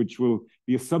scaffold, which will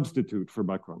be a substitute for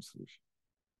background solution.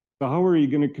 So how are you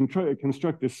going to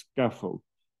construct this scaffold?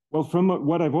 Well, from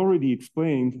what I've already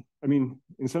explained, I mean,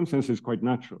 in some sense, it's quite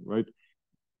natural, right?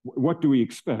 What do we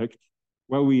expect?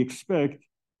 Well, we expect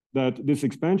that this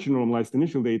expansion normalized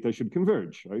initial data should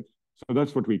converge, right? So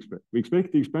that's what we expect. We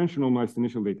expect the expansion normalized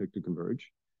initial data to converge.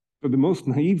 So the most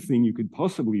naive thing you could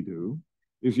possibly do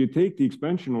is you take the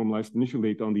expansion normalized initial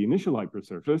data on the initial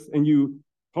hypersurface and you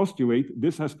postulate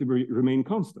this has to remain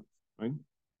constant, right?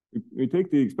 We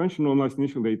take the expansion normalized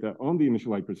initial data on the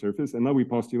initial hypersurface, and now we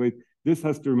postulate this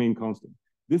has to remain constant.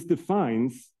 This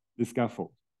defines the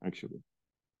scaffold, actually,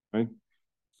 right?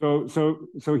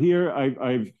 So here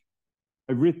I've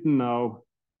written now,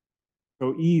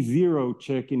 so E0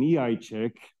 check and EI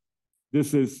check.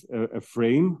 This is a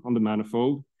frame on the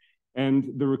manifold.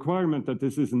 And the requirement that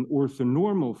this is an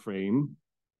orthonormal frame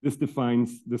this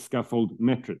defines the scaffold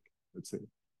metric, let's say.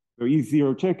 So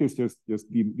E0 check is just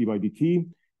d by dt.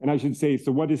 And I should say,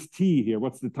 so what is t here?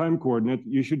 What's the time coordinate?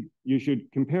 You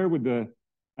should compare with the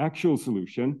actual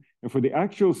solution. And for the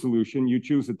actual solution, you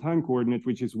choose a time coordinate,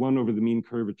 which is 1 over the mean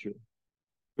curvature.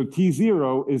 So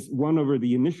T0 is 1 over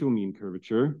the initial mean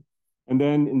curvature. And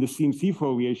then in the CMC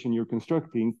foliation you're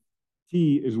constructing,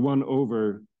 T is 1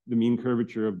 over the mean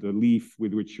curvature of the leaf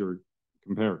with which you're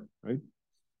comparing, right?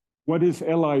 What is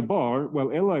Li bar? Well,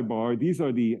 Li bar, these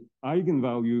are the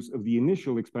eigenvalues of the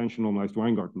initial expansion normalized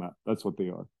Weingarten map. That's what they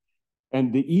are.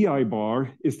 And the Ei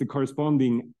bar is the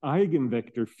corresponding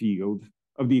eigenvector field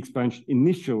of the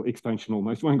initial expansion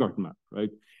normalized Weingarten map, right?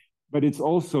 But it's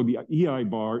also, the Ei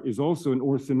bar is also an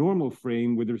orthonormal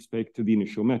frame with respect to the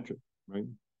initial metric, right?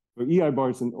 So Ei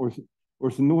bar is an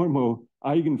orthonormal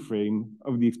eigenframe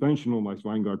of the expansion normalized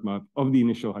Weingarten map of the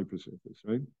initial hypersurface,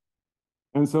 right?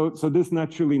 And so this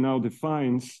naturally now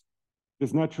defines,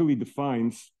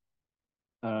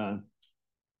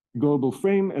 global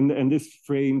frame, and this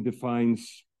frame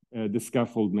defines the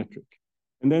scaffold metric.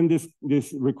 And then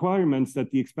this requirements that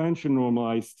the expansion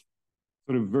normalized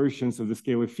sort of versions of the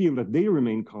scalar field, that they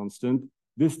remain constant,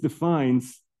 this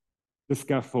defines the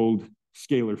scaffold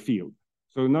scalar field.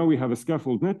 So now we have a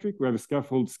scaffold metric, we have a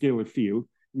scaffold scalar field,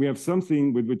 we have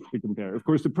something with which to compare. Of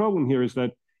course, the problem here is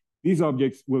that these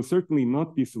objects will certainly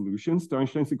not be solutions to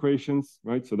Einstein's equations,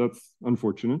 right? So that's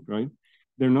unfortunate, right?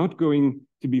 They're not going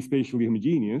to be spatially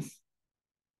homogeneous.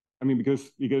 I mean,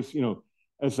 because you know,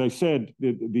 as I said,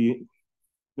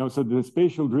 so the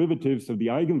spatial derivatives of the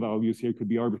eigenvalues here could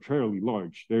be arbitrarily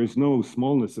large. There is no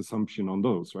smallness assumption on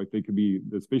those, right? They could be,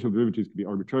 the spatial derivatives could be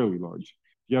arbitrarily large.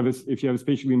 If you have a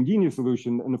spatially homogeneous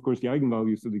solution, and of course the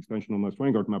eigenvalues of the expansion normalized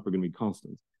Weingarten map are going to be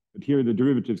constant. But here the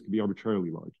derivatives could be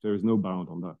arbitrarily large. There is no bound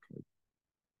on that, right?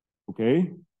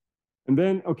 Okay. And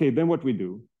then, okay, then what we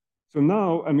do? So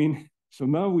now, I mean, so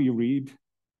now we read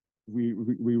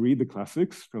the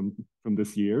classics from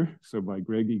this year. So by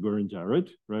Greg, Igor, and Jared,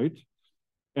 right?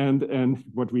 And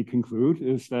what we conclude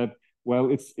is that, well,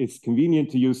 it's convenient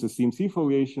to use the CMC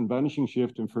foliation, vanishing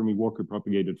shift, and Fermi-Walker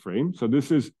propagated frame. So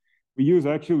this is, we use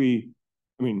actually,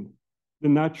 I mean, the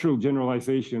natural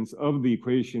generalizations of the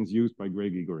equations used by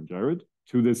Greg, Igor, and Jared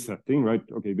to this setting, right?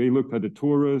 Okay, they looked at the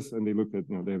torus and they looked at,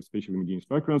 you know, they have spatially homogeneous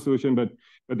background solution, but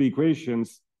the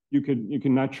equations, you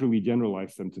can naturally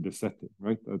generalize them to this setting,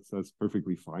 right? That's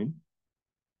perfectly fine.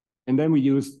 And then we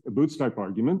use a bootstrap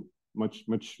argument, much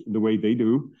the way they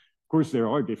do. Of course, there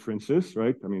are differences,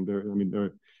 right? I mean,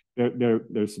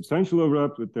 there's substantial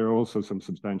overlap, but there are also some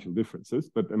substantial differences.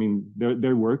 But I mean,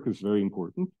 their work is very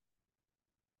important.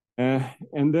 Then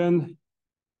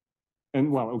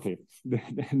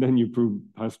you prove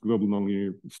past global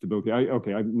nonlinear stability.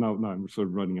 Now I'm sort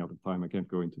of running out of time. I can't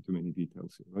go into too many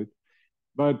details here, right?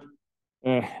 But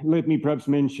let me perhaps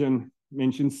mention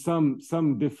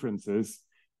some differences.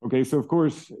 Okay, so of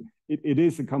course, it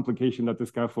is a complication that the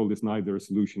scaffold is neither a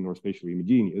solution nor spatially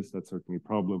homogeneous. That's certainly a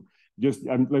problem.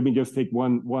 Let me just take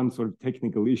one sort of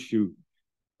technical issue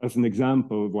as an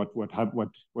example of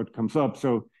what comes up.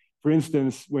 So, for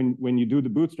instance, when you do the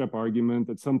bootstrap argument,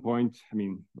 at some point, I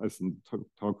mean, as in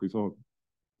talk we saw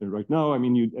right now, I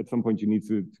mean, at some point you need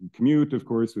to commute, of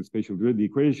course, with the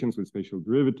equations with spatial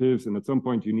derivatives, and at some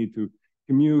point you need to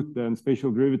commute then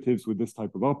spatial derivatives with this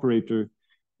type of operator.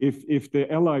 If the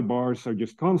Li bars are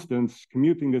just constants,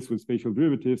 commuting this with spatial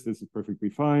derivatives, this is perfectly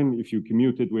fine. If you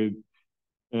commute it with,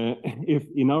 if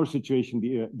in our situation,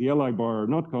 the Li bar are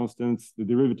not constants, the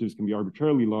derivatives can be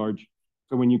arbitrarily large.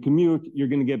 So when you commute, you're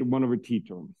going to get 1 over t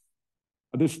term.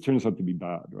 This turns out to be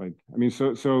bad, right? I mean,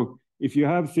 so if you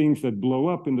have things that blow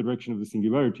up in the direction of the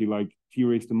singularity, like t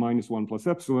raised to -1 plus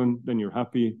epsilon, then you're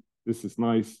happy. This is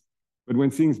nice. But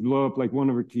when things blow up like 1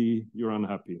 over t, you're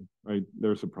unhappy, right?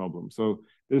 There's a problem. So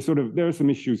there are some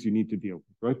issues you need to deal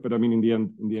with, right? But I mean, in the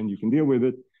end, you can deal with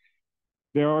it.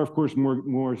 There are, of course,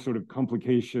 more sort of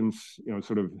complications, you know,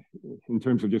 sort of in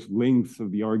terms of just lengths of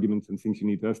the arguments and things you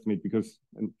need to estimate, because,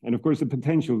 and of course, the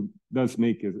potential does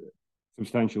make a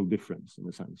substantial difference in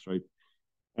a sense, right?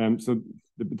 So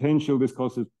the potential, this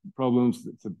causes problems.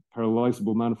 It's a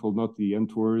parallelizable manifold, not the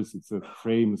n-torus. It's a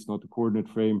frame. It's not a coordinate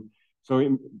frame.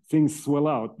 So things swell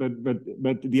out. But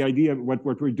the idea, what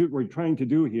we're trying to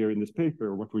do here in this paper,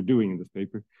 or what we're doing in this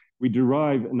paper, we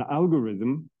derive an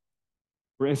algorithm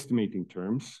for estimating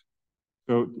terms.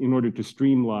 So in order to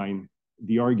streamline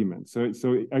the argument.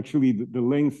 So actually the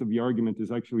length of the argument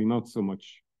is actually not so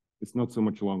much. It's not so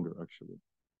much longer actually.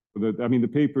 So I mean, the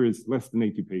paper is less than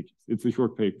 80 pages. It's a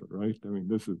short paper, right? I mean,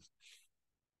 this is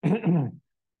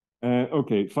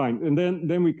okay, fine. And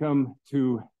then we come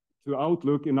to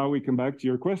Outlook, and now we come back to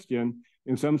your question.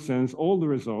 in some sense, all the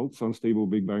results on stable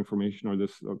Big Bang formation are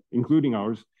this, including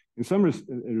ours, in some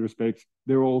respects,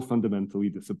 they're all fundamentally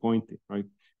disappointing, right?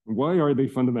 And why are they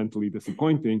fundamentally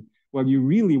disappointing? Well, you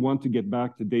really want to get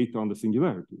back to data on the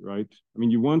singularity, right? I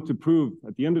mean, you want to prove,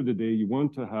 at the end of the day, you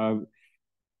want to have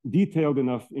detailed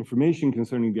enough information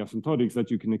concerning the asymptotics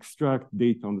that you can extract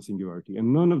data on the singularity.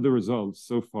 And none of the results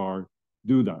so far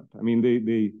do that. I mean,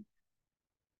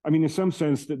 in some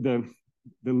sense,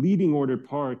 the leading order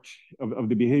part of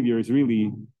the behavior is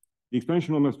really the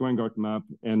expansion almost Weingarten map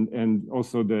and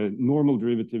also the normal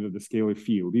derivative of the scalar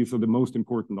field. These are the most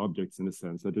important objects in a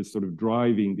sense that is sort of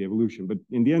driving the evolution. But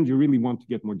in the end, you really want to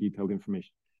get more detailed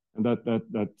information. And that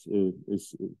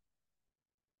is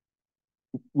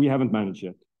we haven't managed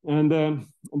yet. And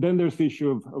then there's the issue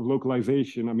of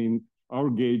localization. I mean, our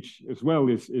gauge as well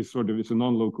is a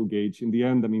non-local gauge. In the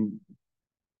end, I mean,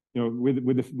 you know,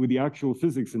 with the actual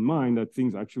physics in mind that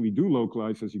things actually do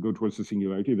localize as you go towards the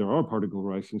singularity. There are particle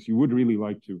horizons you would really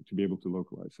like to be able to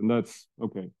localize, and that's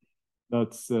okay.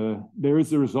 That's there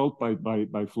is a result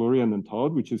by Florian and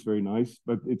Todd, which is very nice,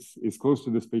 but it's close to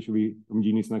the spatially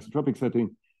homogeneous and isotropic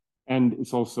setting, and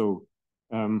it's also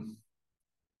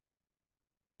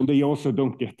and they also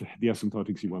don't get the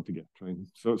asymptotics you want to get, right?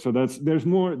 So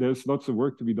there's lots of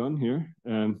work to be done here,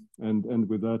 and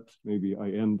with that maybe I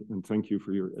end and thank you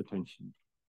for your attention.